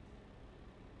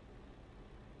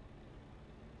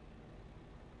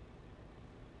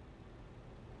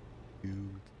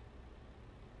 Dude.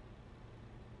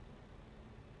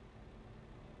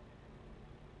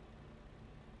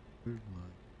 Good luck.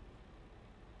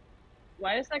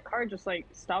 Why is that car just like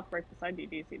stop right beside you?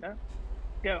 Do you see that?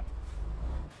 Go.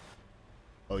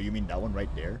 Oh, you mean that one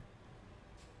right there?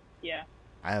 Yeah.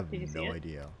 I have Did you see no it?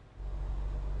 idea.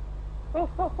 Oh,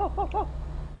 oh, oh, oh, oh.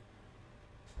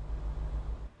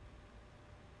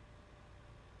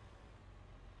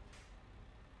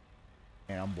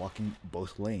 and I'm walking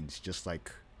both lanes, just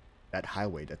like that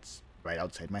highway that's right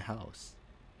outside my house.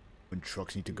 When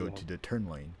trucks need to go to the turn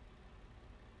lane.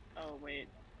 Oh, wait.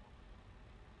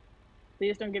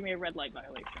 Please don't give me a red light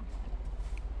violation.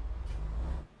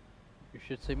 You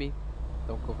should see me.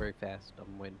 Don't go very fast.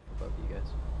 I'm waiting for both of you guys.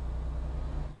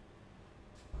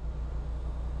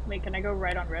 Wait, can I go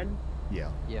right on red? Yeah.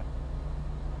 Yeah.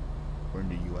 We're in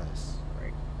the U.S.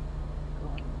 Right.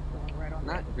 Going right on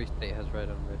Not red. every state has red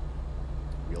on red.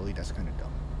 Really? That's kind of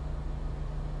dumb.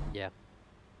 Yeah.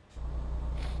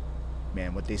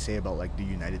 Man, what they say about like the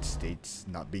United States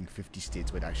not being 50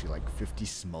 states, but actually like 50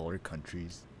 smaller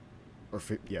countries. Or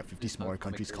 50 smaller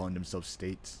countries calling themselves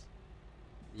states.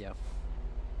 Yeah.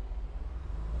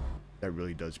 That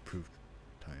really does prove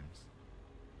times.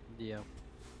 Yeah.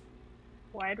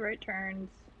 Wide right turns.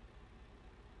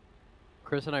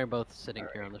 Chris and I are both sitting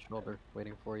here on the shoulder,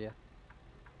 waiting for you.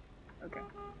 Okay.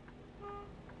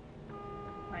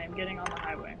 I am getting on the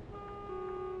highway.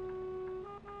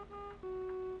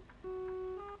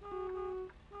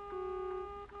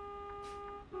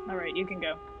 Alright, you can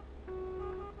go.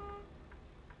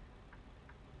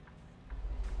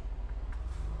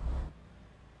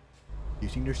 Do you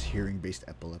think there's hearing-based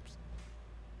epilepsy?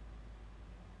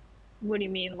 What do you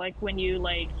mean? Like when you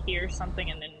like hear something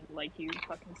and then like you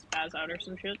fucking spaz out or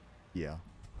some shit? Yeah.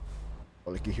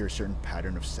 Or like you hear a certain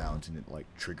pattern of sounds and it like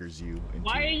triggers you into...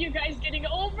 Why are you guys getting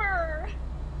over?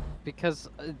 Because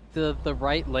the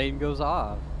right lane goes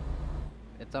off.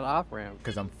 It's an off ramp.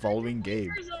 Because I'm following Gabe.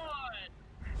 Blinkers on!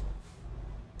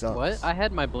 Sucks. What? I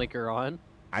had my blinker on.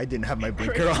 I didn't have my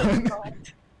blinker Chris on.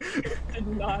 did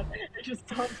not. I just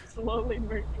saw him slowly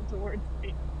moving towards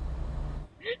me.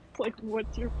 It's like,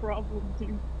 what's your problem,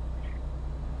 dude?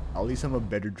 At least I'm a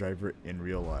better driver in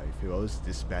real life. If I was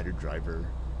this bad a driver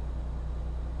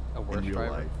A worse in real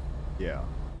driver. life, yeah.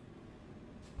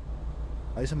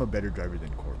 At least I'm a better driver than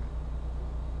Corbin.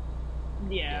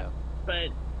 Yeah, but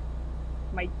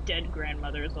my dead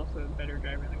grandmother is also a better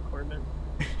driver than Corbin.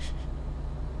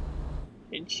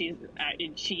 And she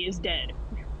is dead.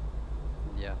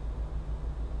 Yeah.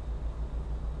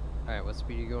 Alright, what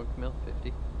speed are you going, Camille?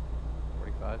 50?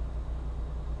 45?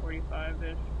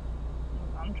 45-ish.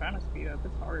 I'm trying to speed up.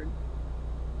 It's hard.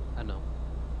 I know.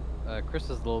 Chris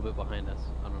is a little bit behind us.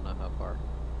 I don't know how far.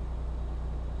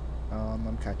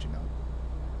 I'm catching up.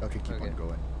 Okay, keep Okay. on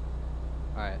going.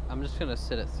 Alright, I'm just gonna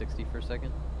sit at 60 for a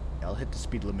second. I'll hit the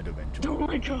speed limit eventually. Oh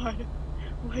my god.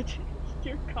 What?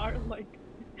 Your car, like,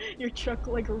 your truck,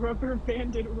 like, rubber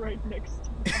banded right next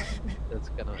to me. That's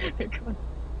gonna happen.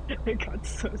 I got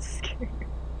so scared.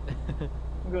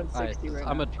 I'm going 60 right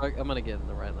I'm now. I'm gonna get in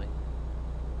the right lane.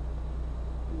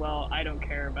 Well, I don't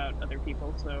care about other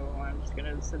people, so I'm just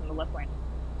gonna sit in the left lane.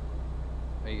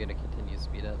 Are you gonna continue to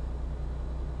speed up?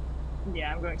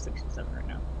 Yeah, I'm going 67 right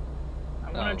now.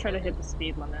 I'm gonna try to hit the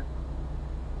speed limit.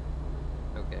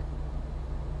 Okay.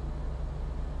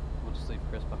 We'll just leave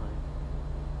Chris behind.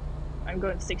 I'm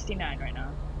going 69 right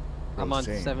now. I'm on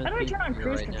same. 17 How do I turn on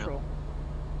cruise right control? now.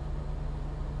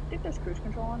 I think there's cruise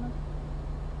control on this.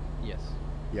 Yes.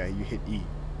 Yeah, you hit E.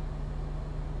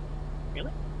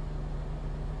 Really?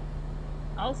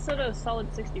 I'll set a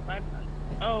solid 65 then.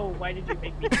 Oh, why did you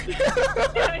make me do that?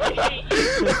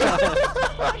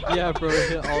 Yeah, bro,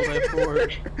 hit all that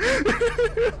forward.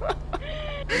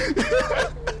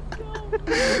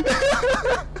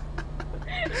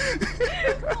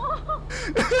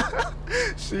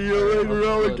 See you later,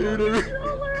 alligator.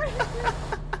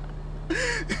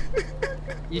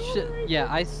 You should. Yeah,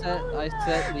 I set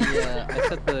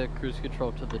the cruise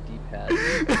control to the D-pad on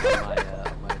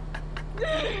my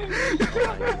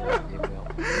game wheel.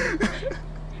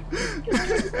 Can I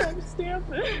timestamp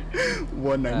it?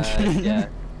 119.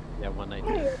 Yeah,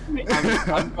 119.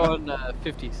 I'm going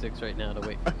 56 right now to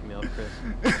wait for Camille and Chris.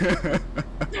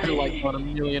 You're like going a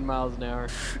million miles an hour.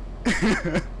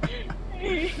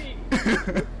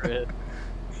 Chris.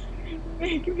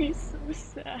 Make me so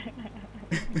sad.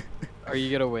 Are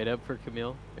you gonna wait up for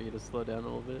Camille? Are you gonna slow down a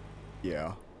little bit?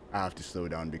 Yeah, I have to slow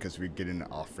down because we're getting an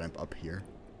off ramp up here.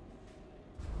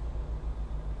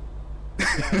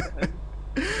 Shut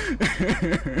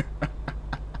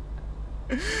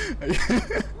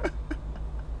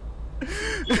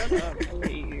up, I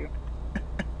hate you.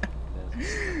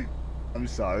 I'm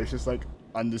sorry, it's just like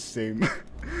on the same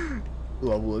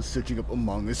level as searching up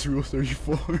Among Us Rule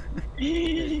 34.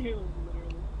 Literally.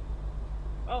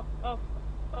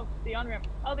 Oh, the on-ramp.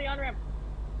 Oh, the on-ramp.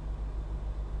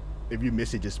 If you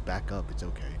miss it, just back up, it's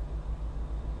okay.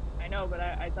 I know, but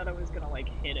I thought I was gonna, like,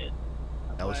 hit it.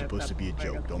 That's That was why supposed to be a I got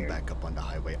joke, don't scared. back up on the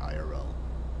highway IRL.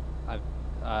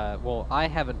 Well, I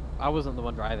wasn't the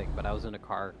one driving, but I was in a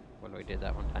car when we did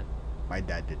that one time. My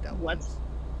dad did that What? once.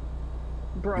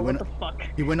 Bro, He what went- the fuck?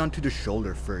 He went onto the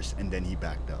shoulder first, and then he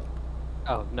backed up.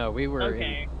 Oh no, we were.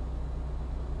 Okay.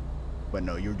 But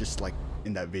no, you're just like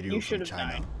in that video You from should've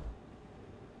China. died.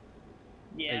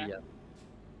 Yeah. Yeah.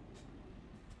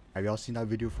 Have y'all seen that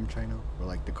video from China where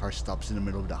like the car stops in the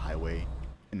middle of the highway,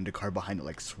 and the car behind it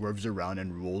like swerves around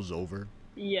and rolls over?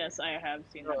 Yes, I have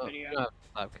seen that video.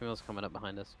 No, Camille's coming up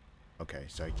behind us. Okay,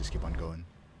 so I just keep on going.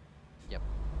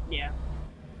 Yeah.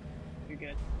 You're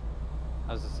good.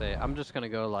 I was to say, I'm just gonna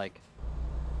go like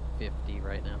 50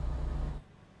 right now.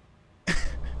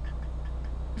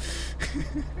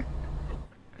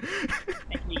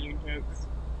 Making your jokes.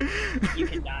 You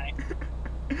can die.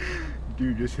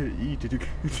 Dude, just hit E to do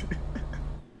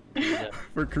Yeah.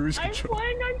 for cruise I'm control.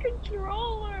 playing on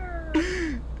controller!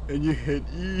 And you hit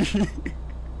E.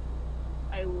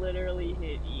 I literally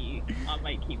hit E on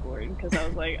my keyboard because I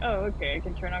was like, oh, okay, I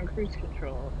can turn on cruise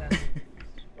control. And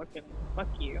fucking fuck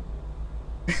you.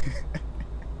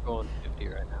 Going 50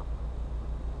 right now.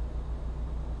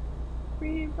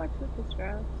 $3 with the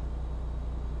straps.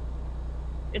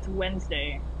 It's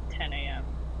Wednesday, 10 a.m.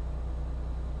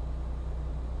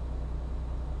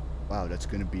 Wow, that's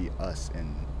gonna be us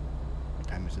in, what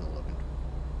time is it? 11,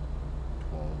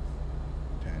 12,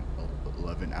 10,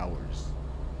 11 hours.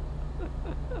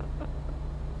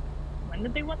 When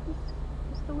did they want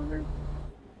this delivered?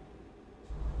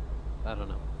 I don't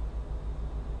know.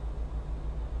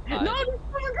 No, over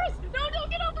Chris! No, don't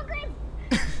get over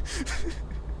Chris!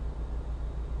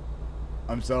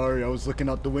 I'm sorry, I was looking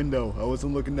out the window. I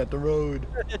wasn't looking at the road.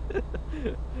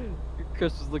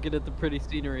 Chris was looking at the pretty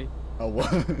scenery. I was.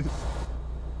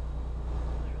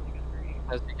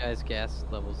 How's your guys' gas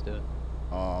levels doing?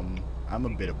 I'm a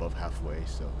bit above halfway,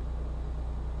 so.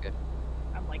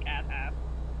 I'm like at half.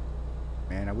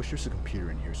 Man, I wish there's a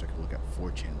computer in here so I could look at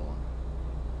 4chan while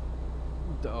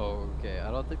Oh, okay. I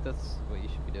don't think that's what you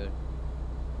should be doing.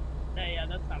 Yeah,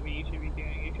 that's not what you should be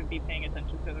doing. You should be paying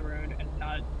attention to the road and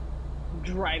not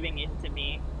driving into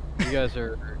me. You guys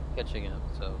are catching up,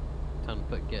 so time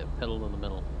to get pedal in the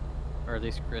middle. Or at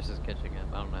least Chris is catching up.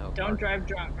 I don't know how Don't far. drive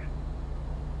drunk.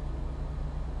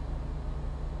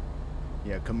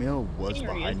 Yeah, Camille was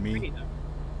Scenery is behind me, pretty, though.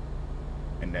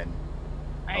 and then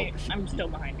I'm still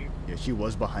behind you. yeah, she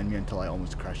was behind me until I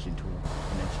almost crashed into her,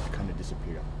 and then she kind of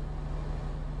disappeared.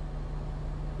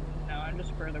 No, I'm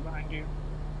just further behind you.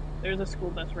 There's a school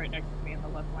bus right next to me in the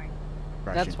left lane.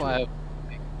 Crashed That's into why. her.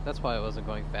 That's why I wasn't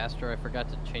going faster. I forgot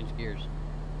to change gears.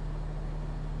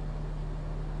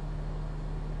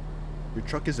 Your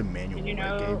truck is a manual, Did you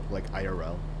right, know- Gabe? Like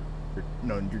IRL.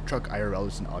 No, your truck IRL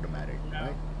is an automatic, No.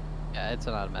 right? Yeah, it's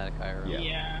an automatic IRL.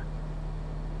 Yeah.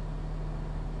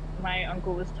 My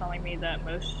uncle was telling me that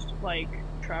most like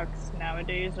trucks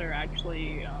nowadays are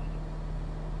actually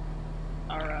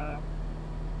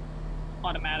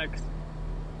automatics.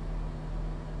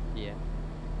 Yeah.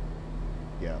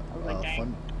 Yeah. I was like, dang.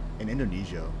 Fun. In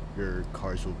Indonesia, your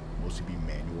cars will mostly be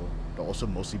manual. They'll also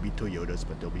mostly be Toyotas,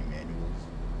 but they'll be manuals.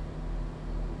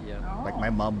 Yeah. Oh. Like my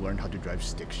mom learned how to drive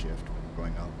stick shift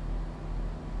growing up.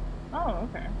 Oh,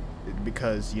 okay.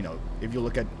 Because, you know, if you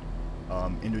look at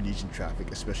Indonesian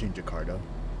traffic, especially in Jakarta,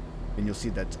 then you'll see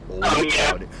that's always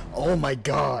crowded. Oh my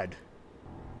god!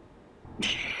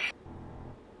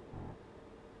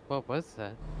 What was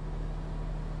that?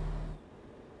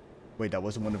 Wait, that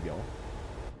wasn't one of y'all?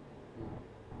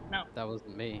 No. That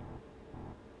wasn't me.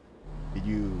 Did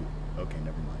you... Okay,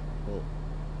 never mind.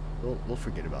 We'll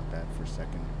forget about that for a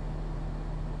second.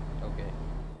 Okay.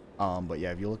 But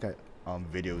yeah, if you look at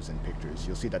videos and pictures,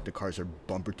 you'll see that the cars are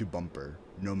bumper to bumper,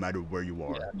 no matter where you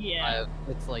are. Yeah.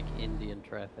 It's like Indian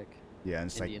traffic. Yeah, and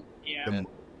it's Indian. Yeah. like,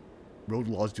 road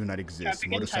laws do not exist.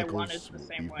 Traffic in Taiwan Motorcycles is the will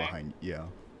same be way. behind. Yeah.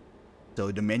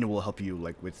 So the manual will help you,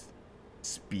 like, with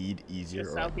speed easier. The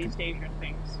or, like, Southeast Asian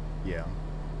things. Yeah.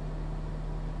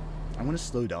 I'm gonna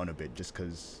slow down a bit just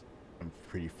because I'm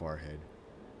pretty far ahead.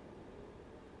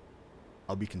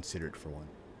 I'll be considerate for one.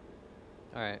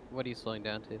 Alright, what are you slowing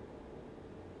down to?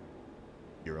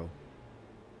 0.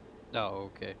 Oh,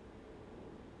 okay.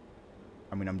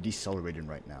 I mean, I'm decelerating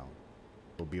right now.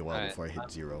 It'll be a while Alright, before I hit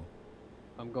 0.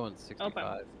 I'm going Oh, 65.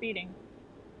 I'm speeding.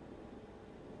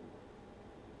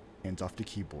 Hands off the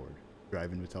keyboard.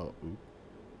 Driving without... Oop.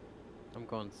 I'm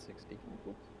going 60.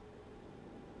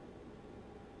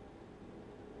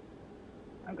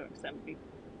 I'm going 70.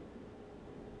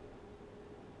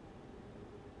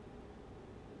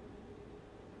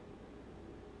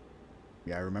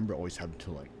 Yeah, I remember always having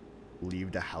to, like,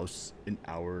 leave the house an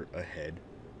hour ahead.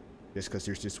 Just because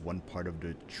there's this one part of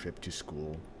the trip to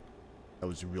school that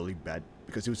was really bad.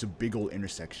 Because it was a big old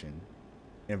intersection.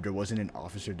 And if there wasn't an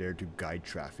officer there to guide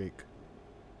traffic,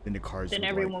 then the cars Then would,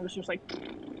 everyone was just like,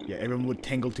 yeah, everyone would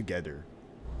tangle together.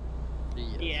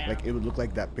 Yes. yeah. Like it would look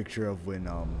like that picture of when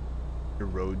the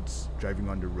roads, driving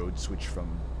on the road, switch from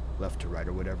left to right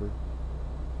or whatever,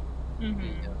 Mm-hmm.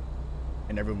 Yeah.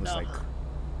 and everyone was Ugh. like,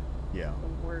 yeah.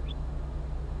 The worst.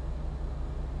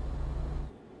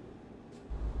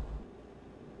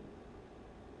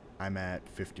 I'm at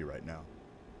 50 right now.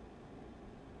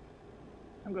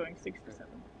 I'm going 67.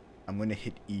 I'm gonna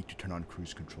hit E to turn on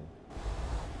cruise control.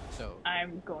 So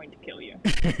I'm going to kill you.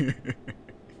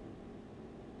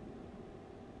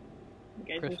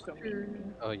 You guys are so mean to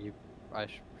me. Oh, I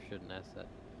shouldn't ask that.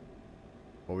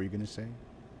 What were you gonna say?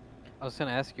 I was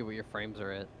gonna ask you what your frames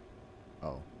are at.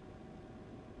 Oh,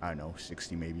 I don't know,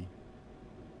 60 maybe.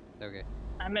 Okay.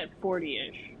 I'm at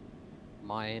 40-ish.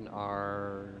 Mine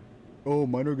are. Oh,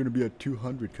 mine are gonna be at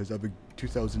 200 because I have a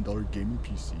 $2,000 gaming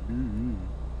PC.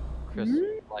 Chris,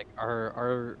 like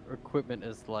our equipment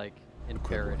is like in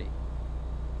Equivalent. parity.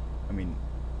 I mean,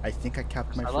 I think I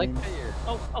capped my I like frames. that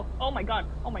you're. Oh my god.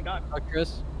 Oh my god. Oh,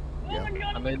 Chris, Oh Yeah. my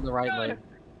god. I'm oh in the my right god. lane.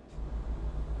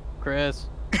 Chris,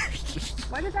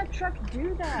 Why did that truck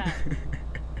do that?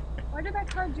 Why did that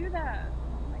car do that?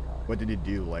 Oh my god. What did it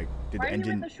do? Like, did Why the are you in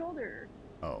engine? the shoulder?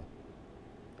 Oh,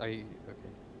 are you okay?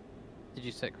 Did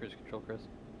you set cruise control, Chris?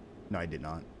 no, I did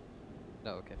not.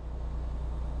 No, okay.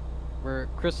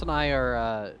 Chris and I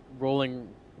are rolling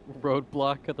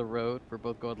roadblock of the road. We're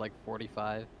both going like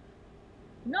 45.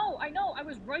 No, I know. I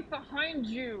was right behind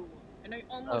you, and I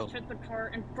almost Oh. hit the car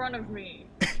in front of me.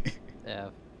 Yeah.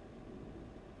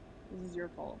 This is your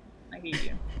fault. I hate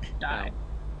you. Die. No.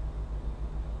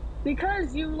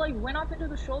 Because you like went off into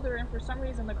the shoulder, and for some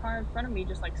reason the car in front of me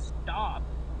just like stopped.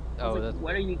 I was Oh, like, that's.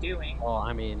 what are you doing? Well,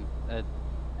 I mean,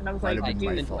 And I was Might like, have been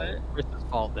my dude, fault. what? Chris's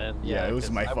fault then. Yeah, it was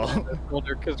 'cause my I went in fault. the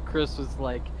shoulder because Chris was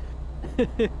like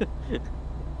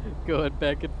going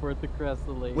back and forth across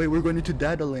the lane. Wait, we're going into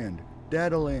Data Land.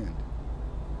 Data Land.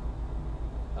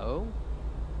 Oh?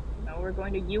 No, we're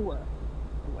going to Ewa. Or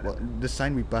Well, whatever. the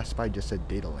sign we passed by just said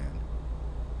Data Land.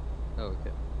 Oh, okay.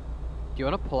 Do you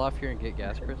want to pull off here and get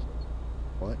gas, Chris?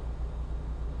 What?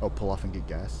 Oh, pull off and get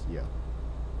gas? Yeah.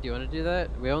 Do you want to do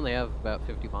that? We only have about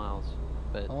 50 miles,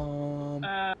 but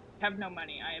Have no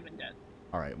money. I am in debt.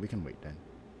 All right, we can wait then.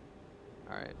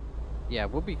 all right. Yeah,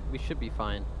 we should be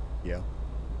fine. Yeah.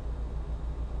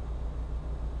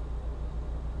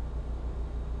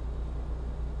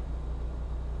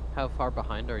 How far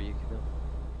behind are you, Camille?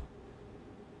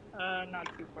 Not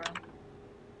too far.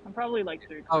 I'm probably like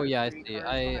 3 Oh yeah, I three see. cars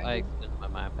I behind you. extended my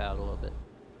map out a little bit.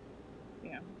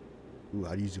 Yeah. Ooh,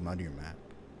 how do you zoom out of your map?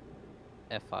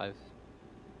 F5.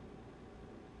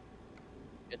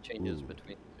 It changes Ooh.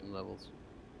 between zoom levels.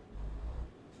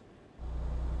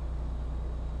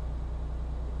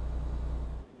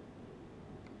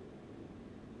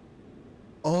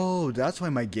 Oh, that's why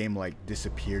my game like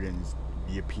disappeared and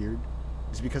reappeared.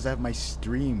 It's because I have my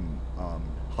stream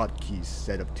hotkeys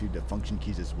set up to the function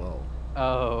keys as well.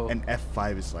 Oh. And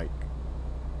F5 is like,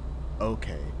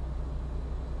 okay.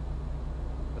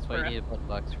 That's why you need a button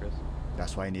box, Chris.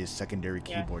 That's why I need a secondary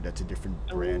Yeah. keyboard. That's a different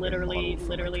brand. and model Literally for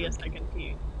my a current second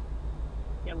key.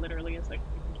 Yeah, literally a second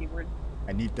keyboard.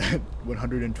 I need that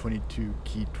 122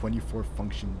 key 24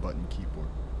 function button keyboard.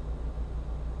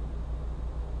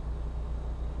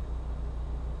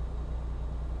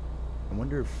 I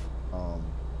wonder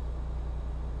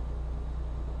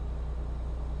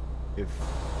if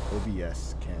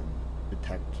OBS can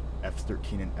detect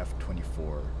F13 and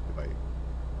F24 if I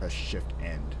press shift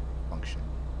and function.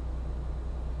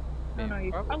 I don't know,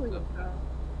 you probably so. would go.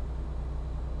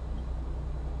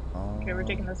 Okay, we're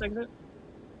taking this exit?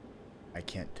 I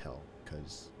can't tell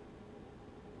because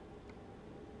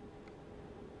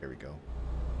there we go.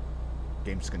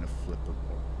 Game's gonna flip or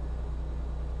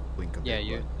blink a Yeah,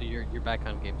 bit. but- you're back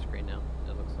on game screen now.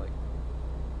 It looks like.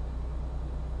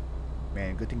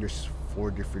 Man, good thing there's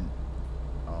 4 different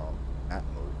map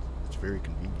modes. It's very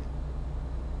convenient.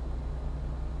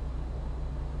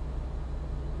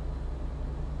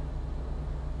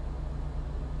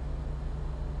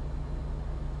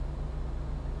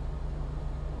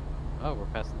 Oh, we're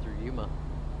passing through Yuma.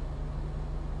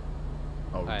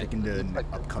 Oh, we're Alright, taking the looks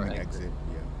like that's our upcoming exit. exit.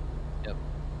 Yeah.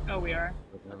 Oh, we are?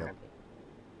 Yep.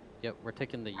 Yep, we're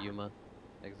taking the Yuma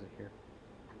exit here.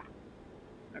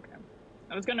 Okay.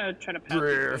 I was gonna try to pass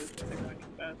Drift. these, but they're going too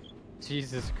fast.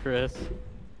 Jesus, Chris.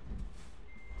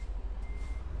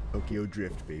 Tokyo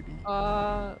Drift, baby.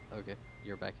 Okay,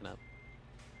 you're backing up.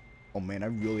 Oh man, I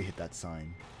really hit that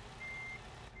sign.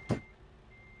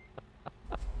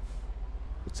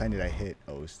 What sign did I hit?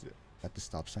 Oh, it's the At the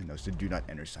stop sign? No, it's the do not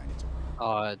enter sign. It's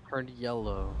It turned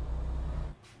yellow.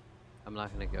 I'm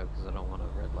not gonna go because I don't want a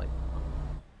red light.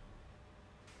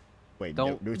 Wait,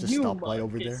 Don't- there's a You stoplight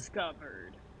over there?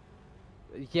 discovered.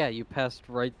 Yeah, you passed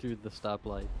right through the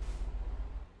stoplight.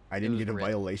 I didn't was get a red.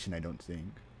 violation, I don't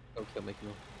think. Oh, kill me, kill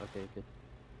me. Okay, good.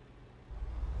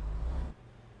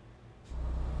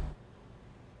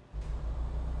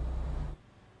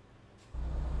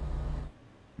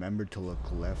 Remember to look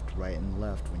left, right, and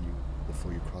left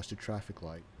before you cross the traffic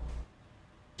light.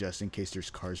 Just in case there's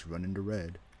cars running to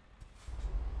red.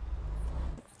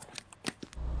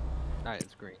 Alright,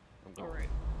 it's green. I'm going. Alright.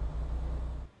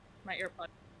 My AirPod.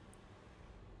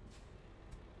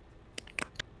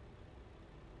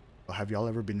 Oh, have y'all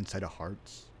ever been inside a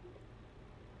Hearts?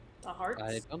 The hearts?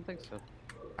 I don't think so.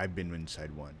 I've been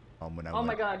inside one. When I Oh my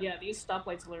went. god, yeah, these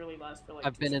stoplights literally last for like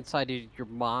I've 2 been seconds. inside your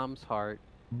mom's heart.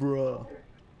 Bruh.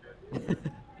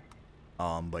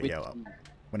 But Which yeah,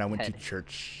 when I went to had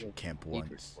church camp hatred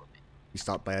once, for me. we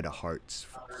stopped by at a Hearts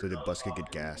so the bus could get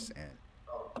gas, and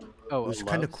Oh, it was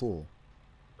kind of Love's? cool.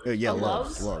 Yeah, A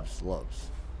Loves, Love's?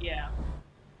 Loves. Yeah.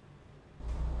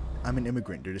 I'm an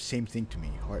immigrant. They're the same thing to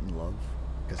me, heart and love,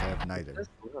 because I have neither. That's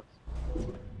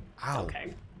Love's. Ow!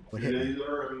 Okay. What hit me?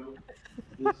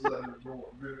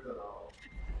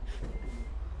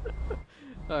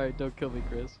 Alright, don't kill me,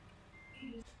 Chris.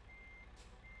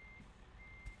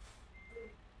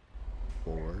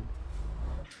 Forward.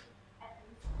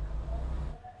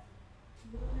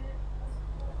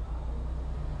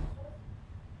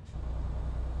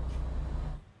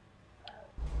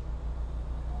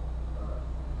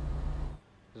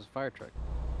 There's a fire truck.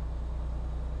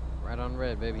 Right on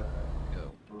red, baby.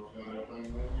 Go.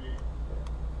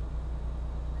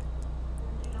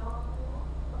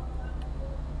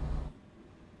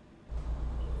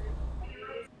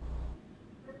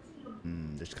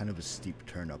 There's kind of a steep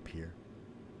turn up here.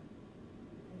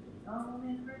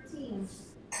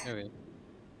 Okay.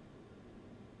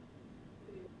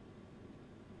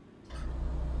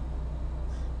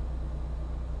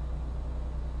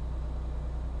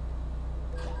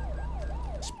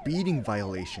 Speeding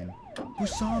violation. Who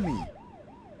saw me?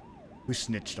 Who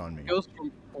snitched on me? It goes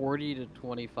from 40 to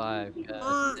 25.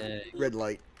 God dang. Red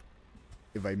light.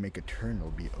 If I make a turn, it'll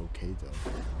be okay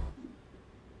though.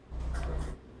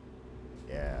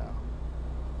 Yeah.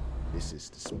 This is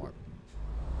the smart.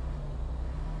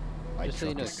 My Just so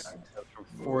you truck know, it is- goes from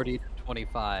 40 to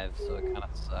 25, so it kind of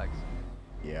sucks.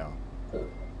 Yeah.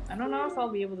 I don't know if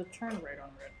I'll be able to turn right on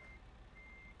red.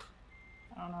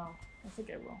 I don't know. I think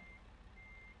I will.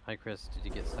 Hi, Chris. Did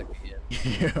you get stuck again?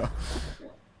 Yeah.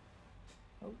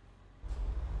 Oh.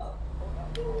 Oh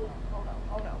no.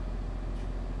 Oh no.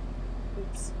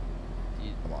 Oops.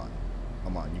 You,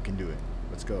 Come on, you can do it.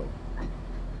 Let's go.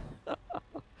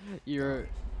 your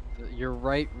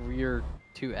right rear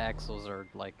two axles are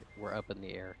like we're up in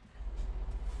the air.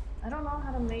 I don't know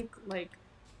how to make like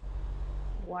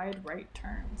wide right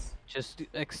turns. Just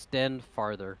extend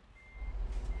farther.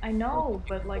 I know,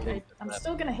 but like I'm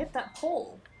still gonna hit that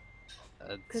pole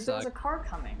It because there was a sucks. car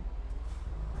coming.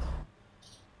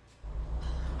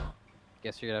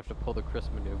 Guess you're gonna have to pull the Chris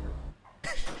maneuver.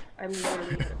 I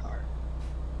literally hit a car.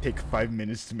 Take 5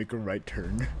 minutes to make a right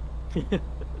turn.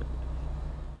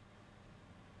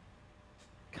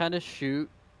 Kind of shoot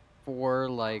for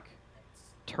like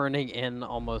turning in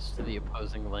almost to the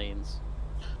opposing lanes.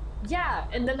 Yeah,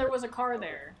 and then there was a car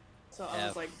there, so I Yeah.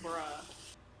 was like, bruh.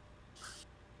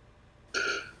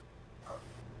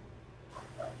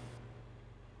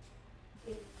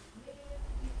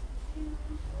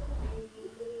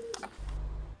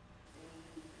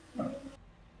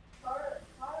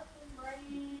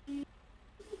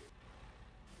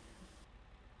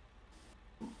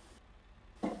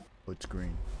 Oh, it's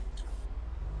green.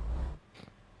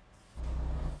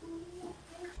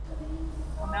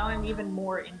 Well, now I'm even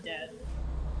more in debt.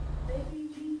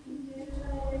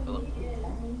 Hello?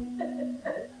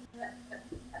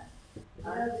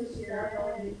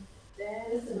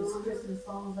 Christmas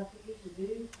songs like you usually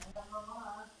do.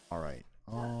 Alright.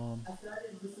 I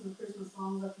started listening to Christmas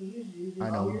songs like you usually do. I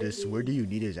know this where do you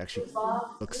need is actually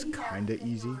looks kinda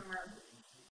easy.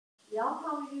 Y'all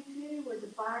probably do too with the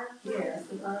fire. Yes,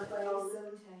 the fireplace.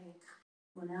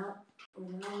 Went out.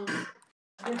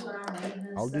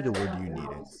 I'll do the where do you need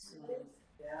it.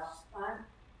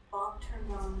 Bob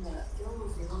turned on the, it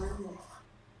was the one that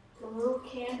the little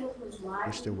candle was lighting.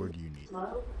 What's the word you need?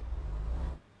 Smoke.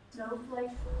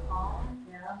 Snowflakes were falling.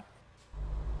 Yeah.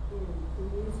 And the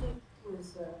music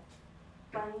was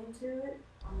playing to it.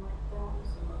 I'm like, that was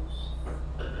the most.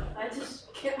 I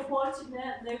just kept watching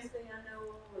that. Next thing I know,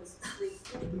 I was asleep.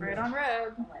 Right on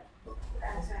red. I'm like,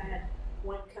 I've had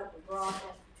 1 cup of broth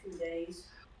after 2 days.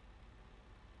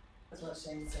 That's what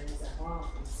Shane said. He's like, "Mom,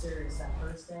 I'm serious. That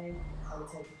first day, I would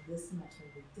take this much,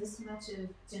 maybe this much of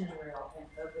ginger ale and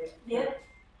a bit." Yep.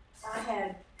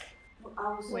 I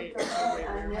was so Wait, frustrated.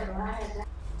 I wait. had that.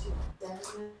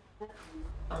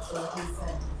 That's what he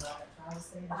said. He's like, I was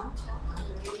saying, I'm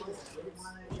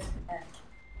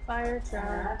Fire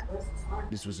truck.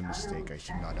 This was a mistake. I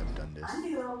should not have done this. I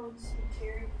knew I would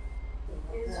carry.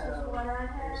 This was what I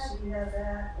had. She had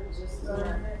that. It was just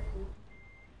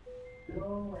go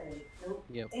away. Nope.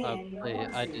 Yep, And you know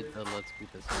what? I did the let's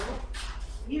beat this.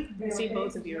 You can I see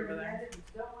both of you over there.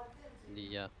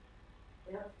 Yeah.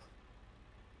 Yep.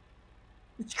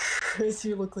 Chris,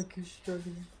 you look like you're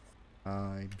struggling.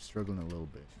 I'm struggling a little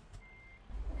bit.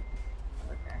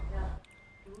 Okay. Yeah.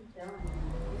 I'm telling you,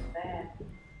 it's bad.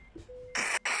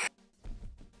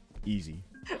 Easy.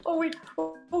 Oh wait.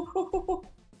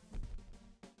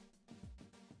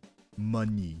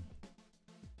 Money.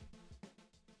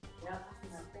 Yeah, I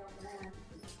felt bad.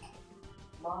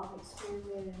 Bob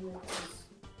experimented with his,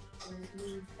 when he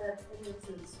cut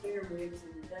into the spare ribs in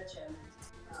the Dutch oven.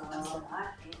 I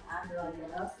drug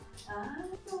it up.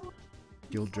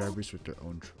 Guild drivers with their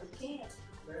own truck. I can't.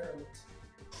 Barely.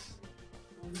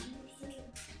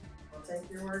 I'll take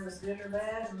your word as good or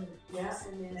bad, and Yes,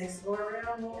 and then next go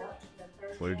around, we'll. Yep, the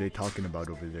first What are they one, talking about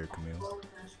over there, Camille? four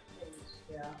mashed potatoes.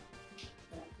 Yeah.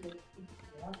 Yeah.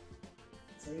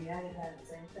 So you had to have the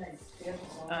same thing. Yep.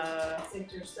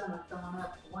 Sick your stomach throwing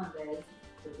up one day,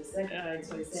 but the second day,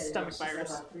 so he said, stomach she said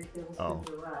virus. about 3 tablespoons Oh.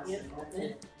 of rice. Yep. And that's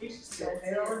it. So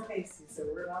they're over Casey, so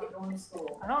we're not going to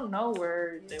school. I don't know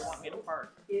where they want me to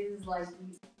park. It is like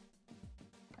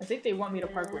I think they want me to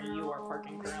park where you are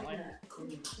parking currently.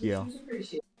 Yeah. She's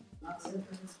appreciated. Not sent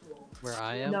her to school. Where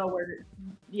I am? No,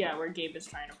 where Gabe is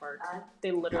trying to park.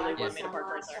 They literally want me to park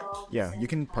right there. Yeah, you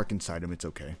can park inside them. It's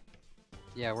okay.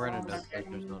 Yeah, we're in a no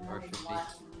character zone, or should be.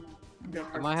 I'm gonna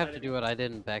You park might have inside to of do what I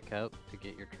did and back up to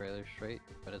get your trailer straight,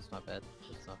 but it's not bad.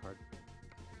 It's not hard.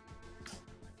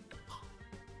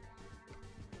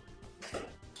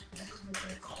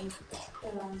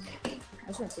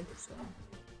 I should think it's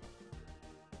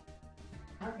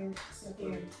Okay, so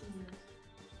here.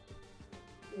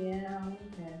 Yeah,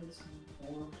 we've had this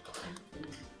one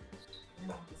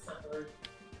before.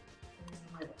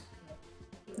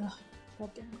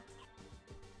 Okay.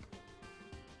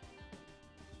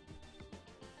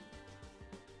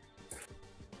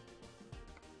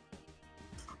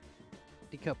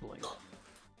 Decoupling.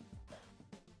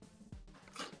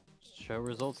 Show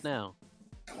results now.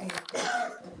 You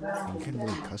can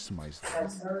really customize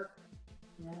that.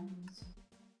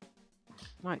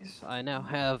 Nice. I now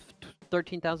have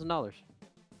 $13,000.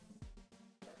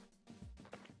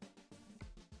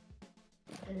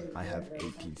 I have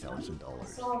 $18,000.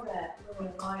 Saw that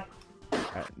really like.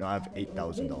 No, I have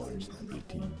 $8,000, not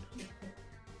 18.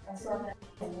 I saw that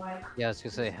white. Yeah, I was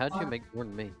gonna say, how'd you make more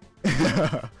than me?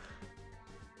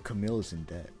 Camille's in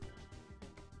debt.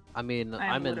 I mean,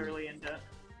 I'm in. literally in debt.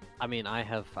 I mean, I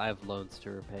have loans to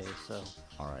repay, so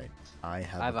All right, I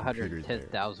have I have a computer there.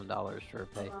 $110,000 to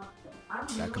repay.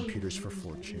 That computer's for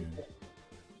fortune.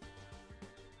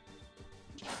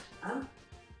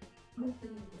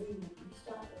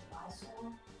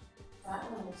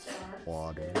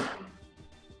 Water.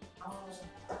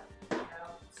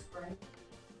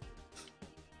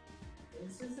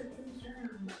 This is a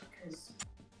concern because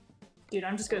Dude,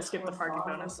 I'm just gonna skip the parking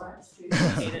bonus.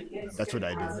 Hate it. That's what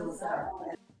I did.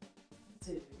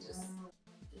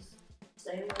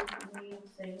 stay away from me,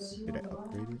 stay away from Did I me.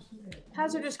 upgrade it?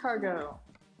 Hazardous cargo.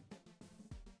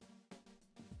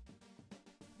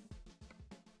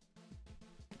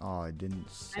 Oh, I didn't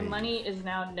say. My money is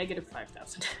now negative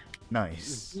 5,000.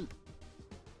 Nice.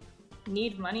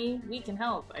 Need money? We can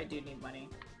help. I do need money.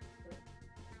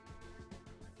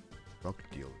 Truck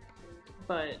dealer.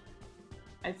 But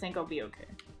I think I'll be okay.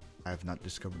 I have not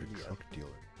discovered a truck dealer.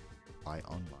 Buy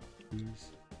online, please.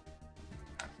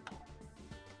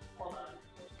 Hold on.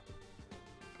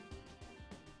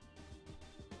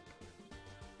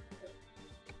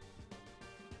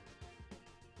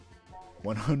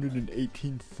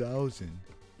 $118,000.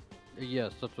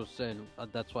 Yes, that's what I'm saying.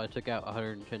 That's why I took out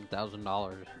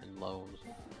 $110,000 in loans.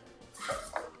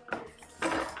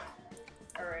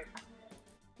 Alright.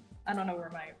 I don't know where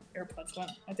my AirPods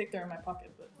went. I think they're in my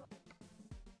pocket, but...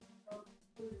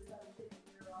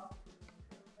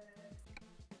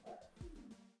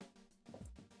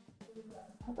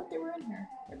 I thought they were in here.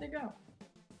 Where'd they go?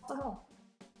 What the hell?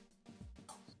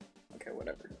 Okay,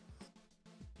 whatever.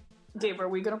 Gabe, are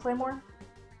we gonna play more?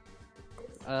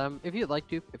 If you'd like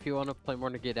to, if you want to play more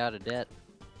to get out of debt.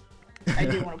 I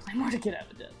do want to play more to get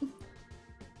out of debt.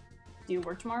 Do you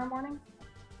work tomorrow morning?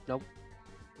 Nope.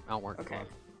 I don't work Okay. tomorrow.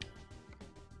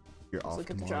 You're Let's off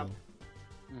look at the tomorrow. job.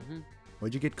 Mm-hmm.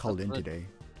 Why'd you get called in That's it. today?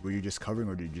 Were you just covering,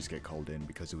 or did you just get called in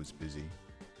because it was busy?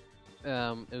 It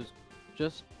was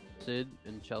just Sid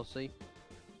and Chelsea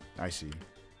I see.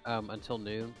 until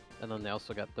noon, and then they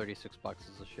also got 36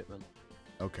 boxes of shipment.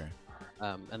 Okay.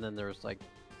 And then there's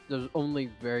only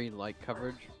very light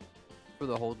coverage for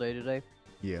the whole day today,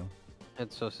 Yeah.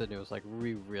 and so Sydney was like,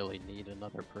 we really need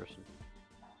another person.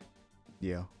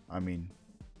 Yeah. I mean,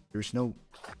 there's no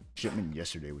shipment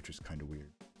yesterday, which was kind of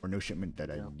weird. Or no shipment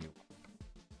that I Yeah. knew.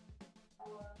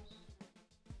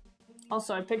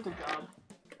 Also, I picked a job.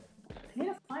 I need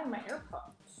to find my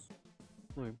AirPods.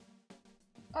 Hmm.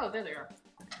 Oh, there they are.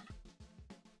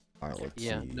 Alright, let's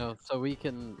Yeah, see. no. So we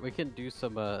can do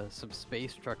some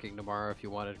space trucking tomorrow if you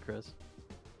wanted, Chris.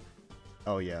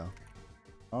 Oh, yeah.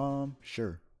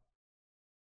 Sure.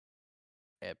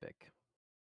 Epic.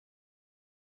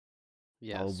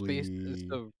 Yeah, space is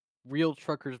Probably. the real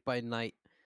truckers by night,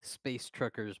 space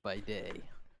truckers by day.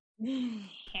 Yeah,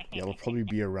 it'll probably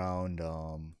be around,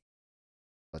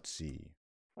 let's see.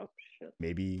 Oh shit.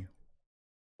 Maybe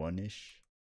 1-ish.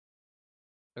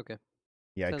 Okay.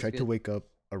 Yeah, I Sounds tried to good. wake up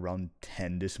around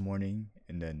 10 this morning,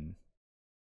 and then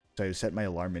so I set my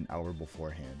alarm an hour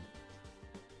beforehand,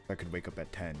 so I could wake up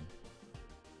at 10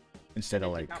 instead It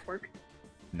of did like not work.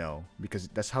 no, because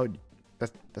that's how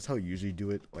I usually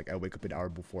do it. Like I wake up an hour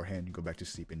beforehand, go back to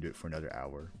sleep, and do it for another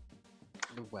hour.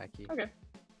 Wacky. Okay.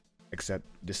 Except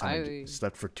this time I I-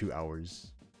 slept for 2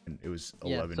 hours, and it was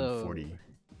Yeah, 11:40.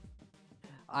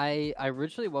 I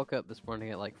originally woke up this morning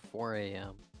at like 4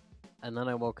 a.m. and then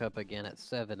I woke up again at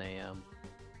 7 a.m.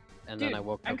 and Dude, then I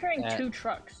woke I'm up carrying at 2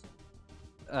 trucks.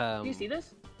 Do you see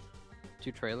this?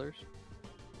 2 trailers.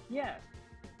 Yeah.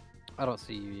 I don't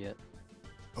see you yet.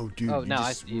 Oh, dude! Oh, you now I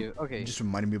just see you. Okay. You just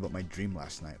reminded me about my dream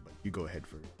last night, but you go ahead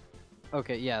first.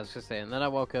 Okay, yeah, I was just saying. Then I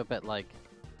woke up at like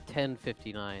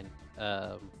 10:59.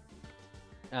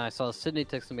 And I saw Sydney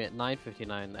texting me at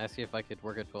 9:59, asking if I could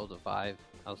work at 12 to 5.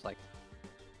 I was like,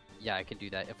 yeah, I could do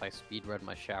that if I speed run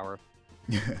my shower.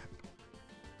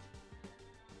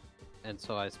 And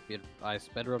so I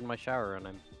sped run my shower and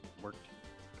I worked.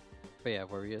 But yeah,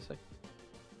 what were you gonna say?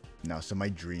 No, so my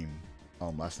dream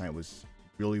last night was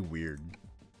really weird.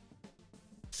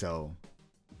 So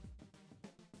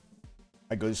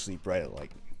I go to sleep right at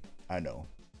like, I don't know,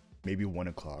 maybe 1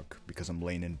 o'clock because I'm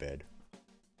laying in bed.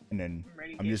 And then I'm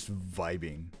ready. I'm just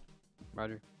vibing.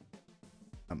 Roger.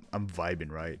 I'm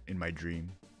vibing, right, in my dream.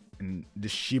 And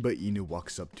this Shiba Inu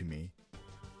walks up to me.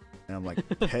 And I'm like,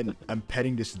 I'm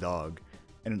petting this dog.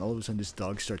 And then all of a sudden this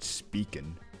dog starts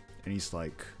speaking. And he's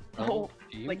like, Oh,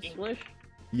 Jeeves? like English?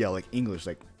 yeah, like English,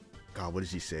 like, God, what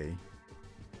does he say?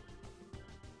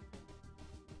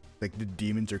 Like, the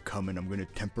demons are coming, I'm gonna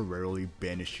temporarily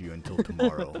banish you until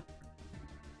tomorrow.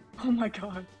 Oh my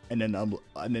god. And then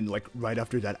like right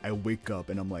after that I wake up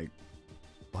and I'm like,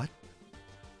 what?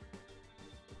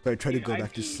 So I try to Dude, go I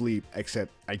back to peed. sleep,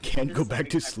 except I can't This go is the back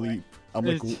to exact way. sleep. I'm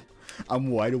like, It's-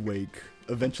 I'm wide awake.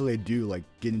 Eventually I do like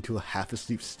get into a half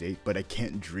asleep state, but I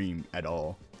can't dream at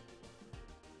all.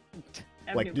 I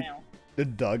have Like, new the- mail. The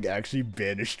dog actually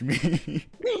banished me. It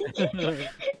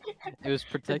was The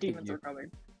protecting demons you. are coming.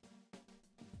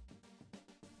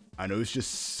 I know, it's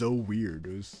just so weird.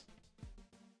 It was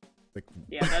like,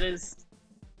 Yeah, that is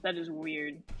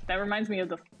weird. That reminds me of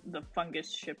the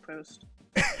fungus shitpost.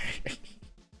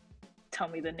 Tell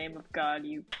me the name of God,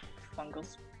 you fungal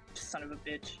son of a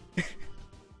bitch.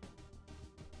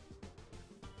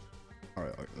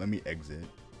 alright, let me exit.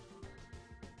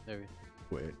 There we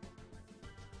Quit.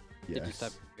 Did you Yes.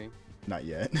 stop your stream? Not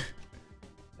yet.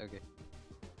 Okay.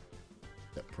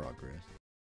 That progress.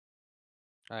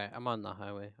 Alright, I'm on the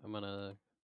highway. I'm gonna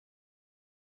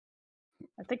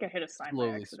I think I hit a sign by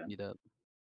slowly accident. speed up.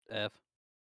 F.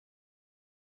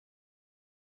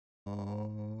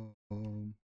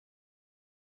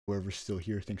 Whoever's still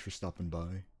here, thanks for stopping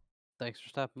by. Thanks for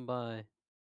stopping by.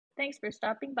 Thanks for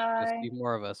stopping There'll by. be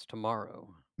more of us tomorrow.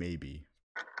 Maybe.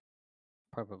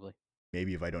 Probably.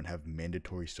 Maybe if I don't have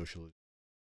mandatory socialization.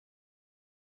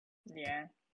 Yeah.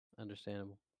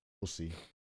 Understandable. We'll see.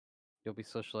 You'll be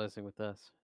socializing with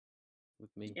us. With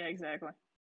me. Yeah, exactly.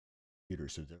 Peter,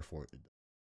 so therefore.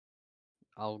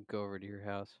 I'll go over to your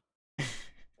house.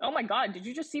 Oh my god, did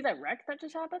you just see that wreck that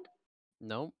just happened?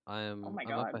 Nope, I'm Oh my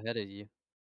I'm up God. ahead of you.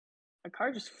 A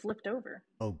car just flipped over.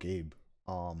 Oh, Gabe.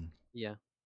 Yeah.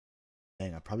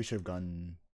 Dang, I probably should have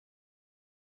gone.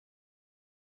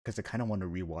 Because I kind of want to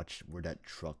rewatch where that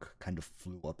truck kind of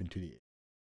flew up into the.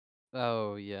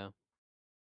 Oh yeah.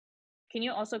 Can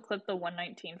you also clip the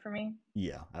 119 for me?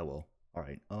 Yeah, I will. All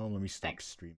right. Let me stop Thanks.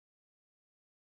 stream.